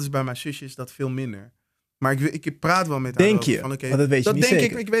 Ja. En dat is bij mijn zusjes dat veel minder. Maar ik praat wel met haar Denk over je? van oké, Want dat weet je niet denk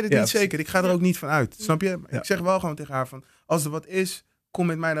zeker. ik weet het Ja, niet zeker. Ik ga er ook niet van uit, snap je? Ja. Ik zeg wel gewoon tegen haar van, als er wat is, kom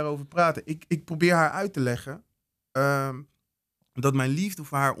met mij daarover praten. Ik probeer haar uit te leggen dat mijn liefde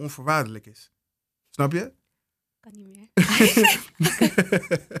voor haar onvoorwaardelijk is. Snap je? Kan niet meer.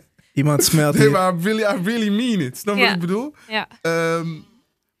 Iemand smelt Nee, hier. maar I really mean it. Snap je Ja. wat ik bedoel? Ja.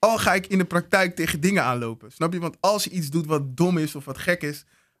 Al ga ik in de praktijk tegen dingen aanlopen. Snap je? Want als ze iets doet wat dom is of wat gek is,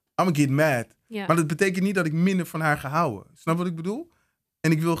 I'm get mad. Ja. Maar dat betekent niet dat ik minder van haar ga houden. Snap wat ik bedoel?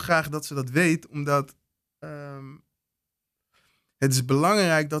 En ik wil graag dat ze dat weet, omdat het is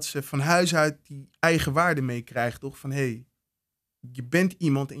belangrijk dat ze van huis uit die eigen waarde meekrijgt, toch? Van hey, je bent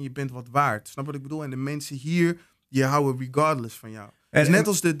iemand en je bent wat waard. Snap wat ik bedoel? En de mensen hier, die houden regardless van jou. Het is net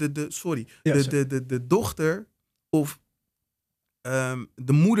als de dochter of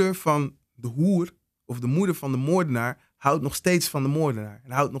de moeder van de hoer of de moeder van de moordenaar houdt nog steeds van de moordenaar.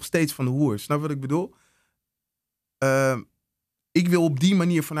 En houdt nog steeds van de hoer. Snap je wat ik bedoel? Ik wil op die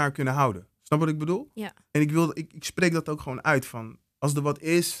manier van haar kunnen houden. Snap je wat ik bedoel? Ja. En ik spreek dat ook gewoon uit van, als er wat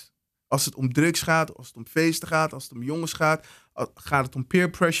is, als het om drugs gaat, als het om feesten gaat, als het om jongens gaat, gaat het om peer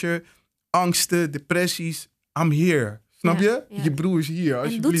pressure, angsten, depressies. I'm here. Snap Ja, je? ja. Je broer is hier, En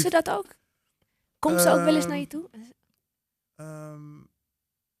alsjeblieft. doet ze dat ook? Komt ze ook wel eens naar je toe?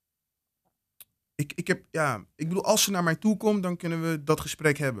 Ik bedoel, als ze naar mij toe komt, dan kunnen we dat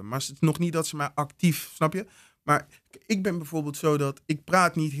gesprek hebben. Maar het is nog niet dat ze mij actief, snap je? Maar ik ben bijvoorbeeld zo dat ik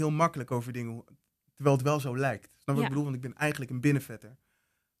praat niet heel makkelijk over dingen, terwijl het wel zo lijkt. Snap je wat Ja. ik bedoel? Want ik ben eigenlijk een binnenvetter.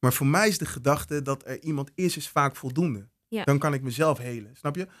 Maar voor mij is de gedachte dat er iemand is vaak voldoende. Ja. Dan kan ik mezelf helen,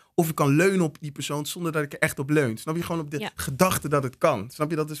 snap je? Of ik kan leunen op die persoon zonder dat ik er echt op leun. Snap je? Gewoon op de gedachte dat het kan. Snap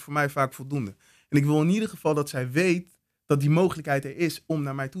je? Dat is voor mij vaak voldoende. En ik wil in ieder geval dat zij weet dat die mogelijkheid er is om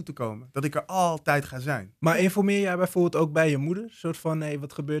naar mij toe te komen. Dat ik er altijd ga zijn. Maar informeer jij bijvoorbeeld ook bij je moeder? Een soort van, hey,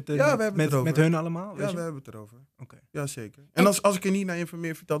 wat gebeurt er Ja, we hebben het met erover. hun allemaal? Weet Ja, je? we hebben het erover. Oké. Ja, zeker. En als ik er niet naar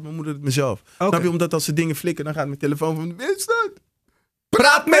informeer, vertelt mijn moeder het mezelf. Oké. Snap je? Omdat als ze dingen flikken, dan gaat mijn telefoon van... Winston!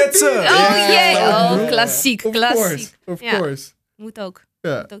 Praat met ze! Oh jee, Ja. oh klassiek, Of klassiek. course, of Ja. course. Moet ook,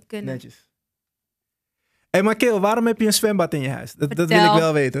 Ja. moet ook kunnen. Netjes. Hé, maar Keel, waarom heb je een zwembad in je huis? Dat wil Vertel. ik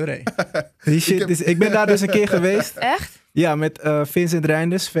wel weten hoor. Hey. Die shit ik ben daar dus een keer geweest. Echt? Ja, met Vincent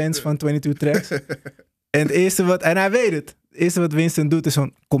Reinders, fans van 22 Tracks. En het eerste wat, en hij weet het. Het eerste wat Winston doet is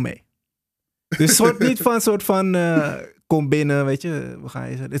zo'n, kom mee. Dus soort van, kom binnen, weet je. We gaan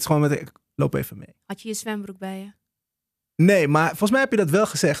je, het is gewoon met, loop even mee. Had je je zwembroek bij je? Nee, maar volgens mij heb je dat wel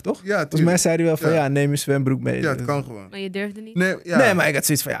gezegd, toch? Ja, Volgens mij zei hij wel van, Ja. ja, neem je zwembroek mee. Ja, het kan gewoon. Maar je durfde niet? Nee, ja. Nee, maar ik had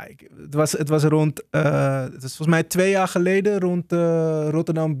zoiets van, ja, het was rond, het was volgens mij 2 jaar geleden rond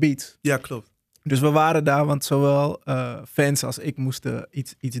Rotterdam Beach. Ja, klopt. Dus we waren daar, want zowel fans als ik moesten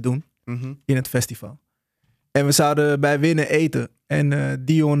iets doen Mhm. in het festival. En we zouden bij Winnen eten. En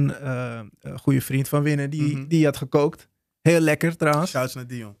Dion, een goede vriend van Winnen, die had gekookt. Heel lekker trouwens, Shouts naar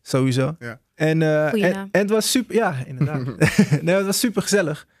Dion. sowieso. Ja. En Goeie naam. het was super, ja, inderdaad. Nee, het was super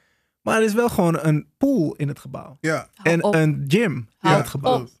gezellig. Maar er is wel gewoon een pool in het gebouw. Ja, Hou En op. een gym in Hou het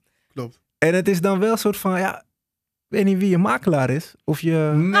gebouw. op. klopt. En het is dan wel een soort van, ja, ik weet niet wie je makelaar is. Of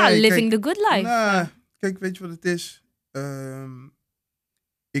je... Nee, Living kijk, the good life. Nou, kijk, weet je wat het is?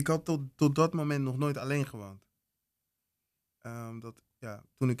 Ik had tot dat moment nog nooit alleen gewoond.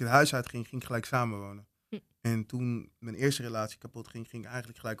 Toen ik het huis uitging, ging ik gelijk samenwonen. Hm. En toen mijn eerste relatie kapot ging, ging ik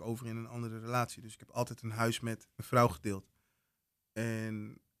eigenlijk gelijk over in een andere relatie. Dus ik heb altijd een huis met een vrouw gedeeld.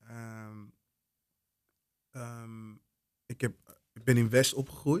 En ik ben in West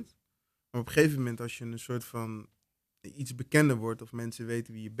opgegroeid. Maar op een gegeven moment, als je een soort van iets bekender wordt of mensen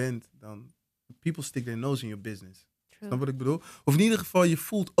weten wie je bent, dan people stick their nose in your business. True. Snap wat ik bedoel? Of in ieder geval, je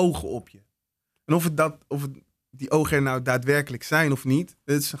voelt ogen op je. En of die ogen er nou daadwerkelijk zijn of niet,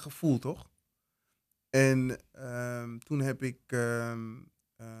 dat is een gevoel, toch? En toen heb ik een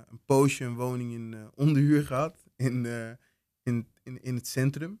poosje een woning in onderhuur gehad in het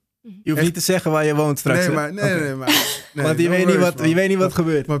centrum. Je hoeft niet te zeggen waar je woont straks. Nee, hè? maar, Oké. nee, Want je no weet niet worries, wat, je weet niet wat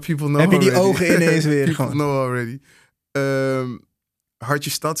gebeurt. Maar people know Heb je die already. ogen ineens weer People gewoon. know already. Hartje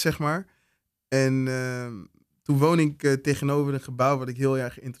stad, zeg maar. En toen woonde ik tegenover een gebouw wat ik heel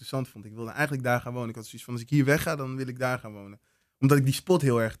erg interessant vond. Ik wilde eigenlijk daar gaan wonen. Ik had zoiets van, als ik hier wegga, dan wil ik daar gaan wonen. Omdat ik die spot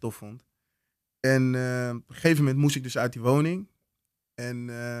heel erg tof vond. En op een gegeven moment moest ik dus uit die woning.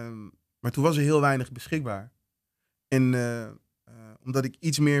 Maar toen was er heel weinig beschikbaar. En omdat ik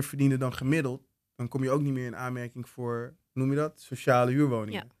iets meer verdiende dan gemiddeld, dan kom je ook niet meer in aanmerking voor, hoe noem je dat? Sociale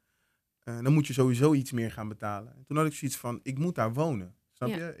huurwoningen. Ja. Dan moet je sowieso iets meer gaan betalen. En toen had ik zoiets van, ik moet daar wonen. Snap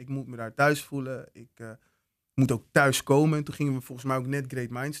Ja. je? Ik moet me daar thuis voelen. Ik moet ook thuis komen. En toen gingen we volgens mij ook net Great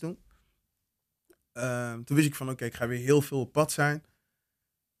Minds doen. Toen wist ik van, oké, ik ga weer heel veel op pad zijn.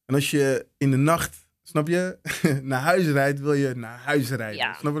 En als je in de nacht, snap je, naar huis rijdt, wil je naar huis rijden.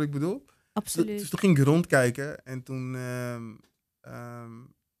 Ja. Snap wat ik bedoel? Absoluut. Dus toen ging ik rondkijken en toen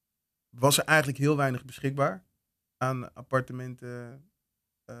was er eigenlijk heel weinig beschikbaar aan appartementen,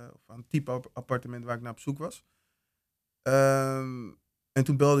 of aan type appartement waar ik naar op zoek was. En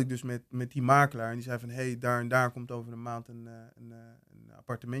toen belde ik dus met die makelaar en die zei van, hey, daar en daar komt over een maand een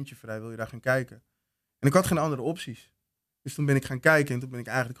appartementje vrij, wil je daar gaan kijken? En ik had geen andere opties. Dus toen ben ik gaan kijken en toen ben ik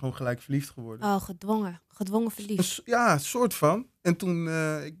eigenlijk gewoon gelijk verliefd geworden. Oh, gedwongen verliefd. Ja, soort van. En toen...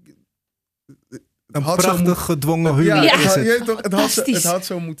 Een prachtig gedwongen huwelijk Ja. is het. Je weet toch, het Fantastisch. had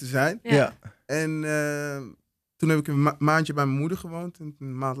zo moeten zijn. Ja. En toen heb ik een maandje bij mijn moeder gewoond. En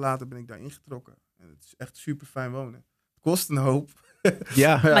een maand later ben ik daar ingetrokken. En het is echt super fijn wonen. Het kost een hoop.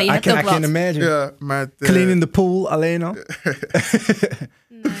 Ja, Maar je I hebt can ook wat. imagine. Ja, maar het, Cleaning the pool alleen al.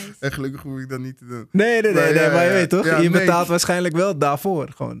 Nice. en gelukkig hoef ik dat niet te doen. Nee, Maar maar je ja, weet toch? ja, je nee. betaalt waarschijnlijk wel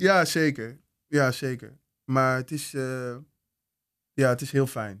daarvoor. Gewoon. Ja, zeker. Ja, zeker. Maar het is, het is heel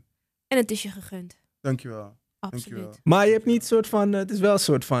fijn. En het is je gegund. Dankjewel. Absoluut. Dankjewel. Maar je hebt niet soort van... het is wel een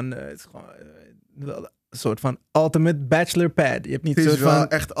soort van... het is gewoon, wel een soort van ultimate bachelor pad. Je hebt niet Het is soort wel van...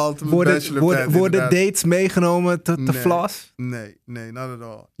 echt ultimate bachelor pad, worden inderdaad. dates meegenomen te Nee. floss? Nee, not at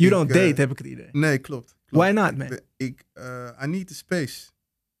all. You don't date, heb ik het idee. Nee, klopt. Why not, man? I need the space.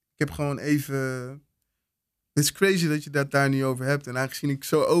 Ik heb gewoon even... Het is crazy dat je dat daar niet over hebt. En aangezien ik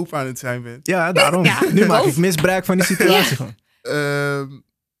zo open aan het zijn ben. Ja, daarom. Ja, Nu maak ik both. misbruik van die situatie gewoon.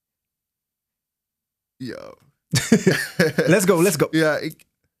 Yo. Let's go. Ja, ik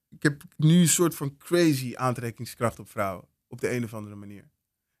ik heb nu een soort van crazy aantrekkingskracht op vrouwen. Op de een of andere manier.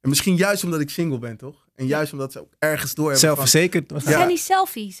 En misschien juist omdat ik single ben, toch? En juist omdat ze ook ergens door hebben van... Zelfverzekerd. Het zijn die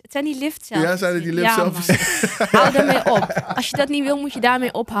selfies. Het zijn die lift selfies. Ja, zijn het die lift selfies? Man. Hou ermee op. Als je dat niet wil, moet je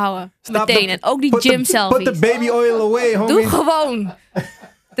daarmee ophouden. Stop Meteen. En ook die gym selfies. Put the baby oil away, homie. Doe gewoon.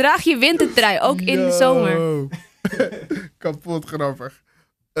 Draag je wintertrui, ook in de zomer. Kapot grappig.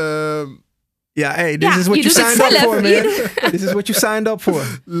 Ja, hey, this is what je you doet het signed up zelf. for, man. This is what you signed up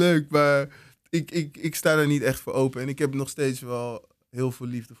for. Leuk, maar ik sta er niet echt voor open. En ik heb nog steeds wel heel veel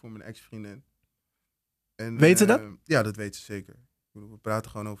liefde voor mijn ex-vriendin. En, Weet ze dat? Ja, dat weet ze zeker. We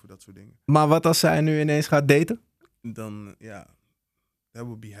praten gewoon over dat soort dingen. Maar wat als zij nu ineens gaat daten? Dan, ja, that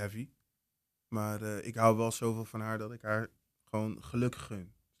would be heavy. Maar ik hou wel zoveel van haar dat ik haar gewoon gelukkig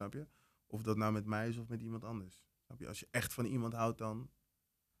gun. Snap je? Of dat nou met mij is of met iemand anders. Snap je? Als je echt van iemand houdt, dan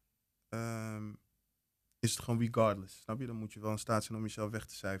is het gewoon regardless. Snap je? Dan moet je wel in staat zijn om jezelf weg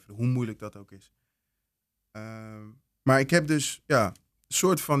te cijferen. Hoe moeilijk dat ook is. Maar ik heb dus, ja, een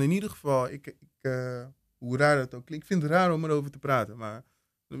soort van, in ieder geval, hoe raar dat ook klinkt. Ik vind het raar om erover te praten, maar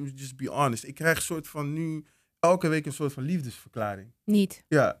let me just be honest. Ik krijg een soort van nu, elke week een soort van liefdesverklaring. Niet.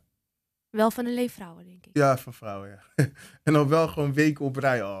 Ja, Wel van een leefvrouwen, denk ik. ja, van vrouwen, ja. En dan wel gewoon weken op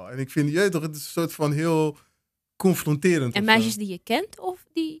rij al. En ik vind, je toch, het is een soort van heel confronterend. En of meisjes zo. die je kent of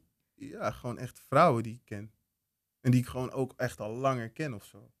die... Ja, gewoon echt vrouwen die ik ken. En die ik gewoon ook echt al langer ken of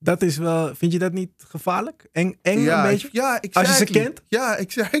zo. Dat is wel... Vind je dat niet gevaarlijk? Eng een beetje? exactly. Als je ze kent? Ja,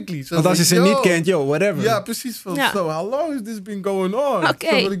 exactly. Zo Want als je van, ze yo. niet kent, yo, whatever. Ja, precies. Van, Ja. so, how long has this been going on? Oké.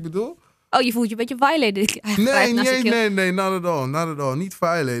 Snap wat ik bedoel? Oh, je voelt je een beetje violated. Nee, not at all. Niet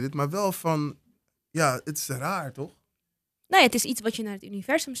violated, maar wel van... Ja, het is raar, toch? Nee, het is iets wat je naar het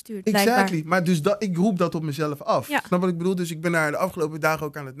universum stuurt, blijkbaar. Exactly. Maar dus ik roep dat op mezelf af. Ja. Snap wat ik bedoel? Dus ik ben daar de afgelopen dagen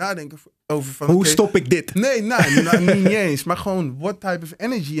ook aan het nadenken over van... Hoe oké, stop ik dit? Nee, niet eens. Maar gewoon, what type of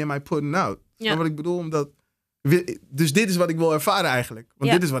energy am I putting out? Ja. Snap wat ik bedoel? Omdat... Dus dit is wat ik wil ervaren eigenlijk.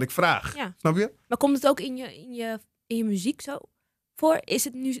 Want Ja. dit is wat ik vraag. Ja. Snap je? Maar komt het ook in je muziek zo voor? Is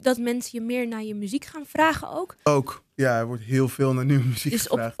het nu dat mensen je meer naar je muziek gaan vragen ook? Ook. Ja, er wordt heel veel naar nieuwe muziek Dus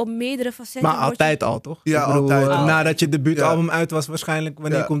gevraagd. op meerdere facetten Maar word je- altijd al, toch? Ja, Ik bedoel, altijd al. nadat je debuutalbum uit was, waarschijnlijk,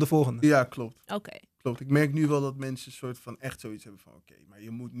 wanneer Ja. komt de volgende? Ja, klopt. Oké. Klopt. Ik merk nu wel dat mensen een soort van echt zoiets hebben van... Oké, maar je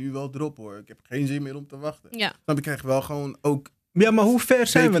moet nu wel droppen hoor. Ik heb geen zin meer om te wachten. Ja. Snap je? Ik krijg wel gewoon ook... Ja, maar hoe ver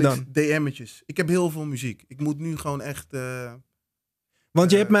zijn we dan? DM'tjes. Ik heb heel veel muziek. Ik moet nu gewoon echt...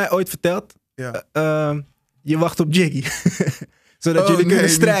 Want je hebt mij ooit verteld, ja. je wacht op Jiggy. Zodat jullie kunnen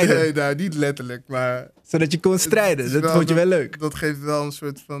strijden. Nee, niet letterlijk, maar... Zodat je kon strijden. is Dat wel- vond je wel leuk. Dat geeft wel een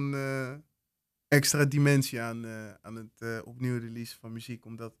soort van extra dimensie aan het opnieuw release van muziek.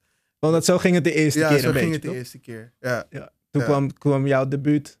 Omdat, Want zo ging het de eerste ja, keer zo een ging beetje, het de toch? eerste keer. Ja, Toen Ja. kwam jouw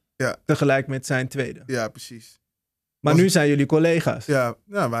debuut Ja. tegelijk met zijn tweede. ja precies. Maar Was- nu zijn jullie collega's Ja,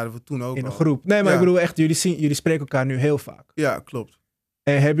 nou, waren we toen ook in een al. groep. Nee, maar Ja. ik bedoel echt, jullie spreken elkaar nu heel vaak. Ja, klopt.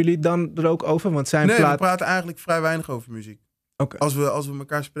 En hebben jullie dan er ook over? Want zijn Nee, we plaat... praten eigenlijk vrij weinig over muziek. Oké. Als we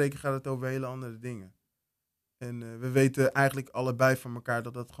elkaar spreken, gaat het over hele andere dingen. En we weten eigenlijk allebei van elkaar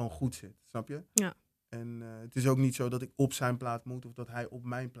dat dat gewoon goed zit. Snap je? Ja. En het is ook niet zo dat ik op zijn plaat moet of dat hij op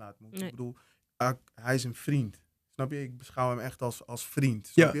mijn plaat moet. Nee. Ik bedoel, hij is een vriend. Snap je? Ik beschouw hem echt als vriend.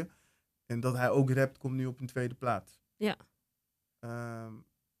 Snap je? En dat hij ook rapt, komt nu op een tweede plaats. Ja.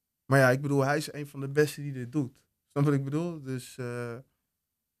 Maar ja, ik bedoel, hij is een van de beste die dit doet. Snap wat ik bedoel? Dus...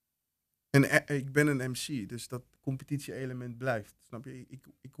 En ik ben een MC, dus dat competitie-element blijft. Snap je?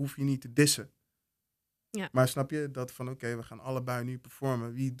 Ik hoef je niet te dissen. Ja. Maar snap je dat van oké, we gaan allebei nu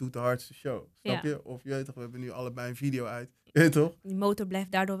performen. Wie doet de hardste show? Snap Ja. je? Of je weet toch, we hebben nu allebei een video uit. Je weet toch? Die motor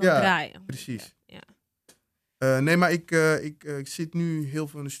blijft daardoor wel Ja, draaien. precies. Ja. Nee, maar ik zit nu heel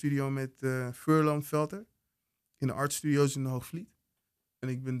veel in de studio met Furlan Velter. In de Art Studios in de Hoogvliet. En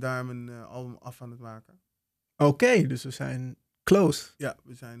ik ben daar mijn album af aan het maken. Oké, dus we zijn close. Ja,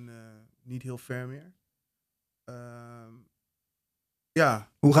 we zijn niet heel ver meer.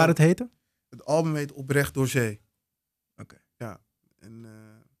 Ja. Hoe gaat het heten? Het album heet Oprecht door Zee. Oké. Ja. En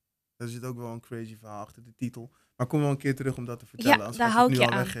daar zit ook wel een crazy verhaal achter de titel. Maar kom wel een keer terug om dat te vertellen. Ja, anders daar ga hou ik ik het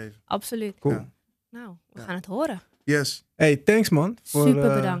je nu al aan. weggeven. Absoluut. Cool. Ja. Nou, we Ja. gaan het horen. Yes. Hey, thanks man. Voor,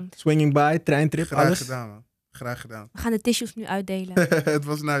 Super bedankt. Swinging by, treintrip, Graag alles. gedaan, man. Graag gedaan. We gaan de tissues nu uitdelen. Het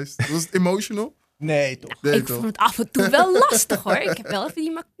was nice. Was het emotional? Nee, toch? Nee, Ik toch? vond het af en toe wel lastig hoor. Ik heb wel even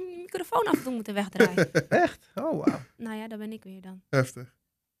die microfoon af en toe moeten wegdraaien. Echt? Oh, wow. Nou ja, daar ben ik weer dan. Heftig.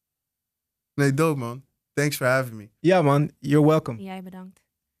 Nee, dope, man. Thanks for having me. Ja man, you're welcome. Jij bedankt.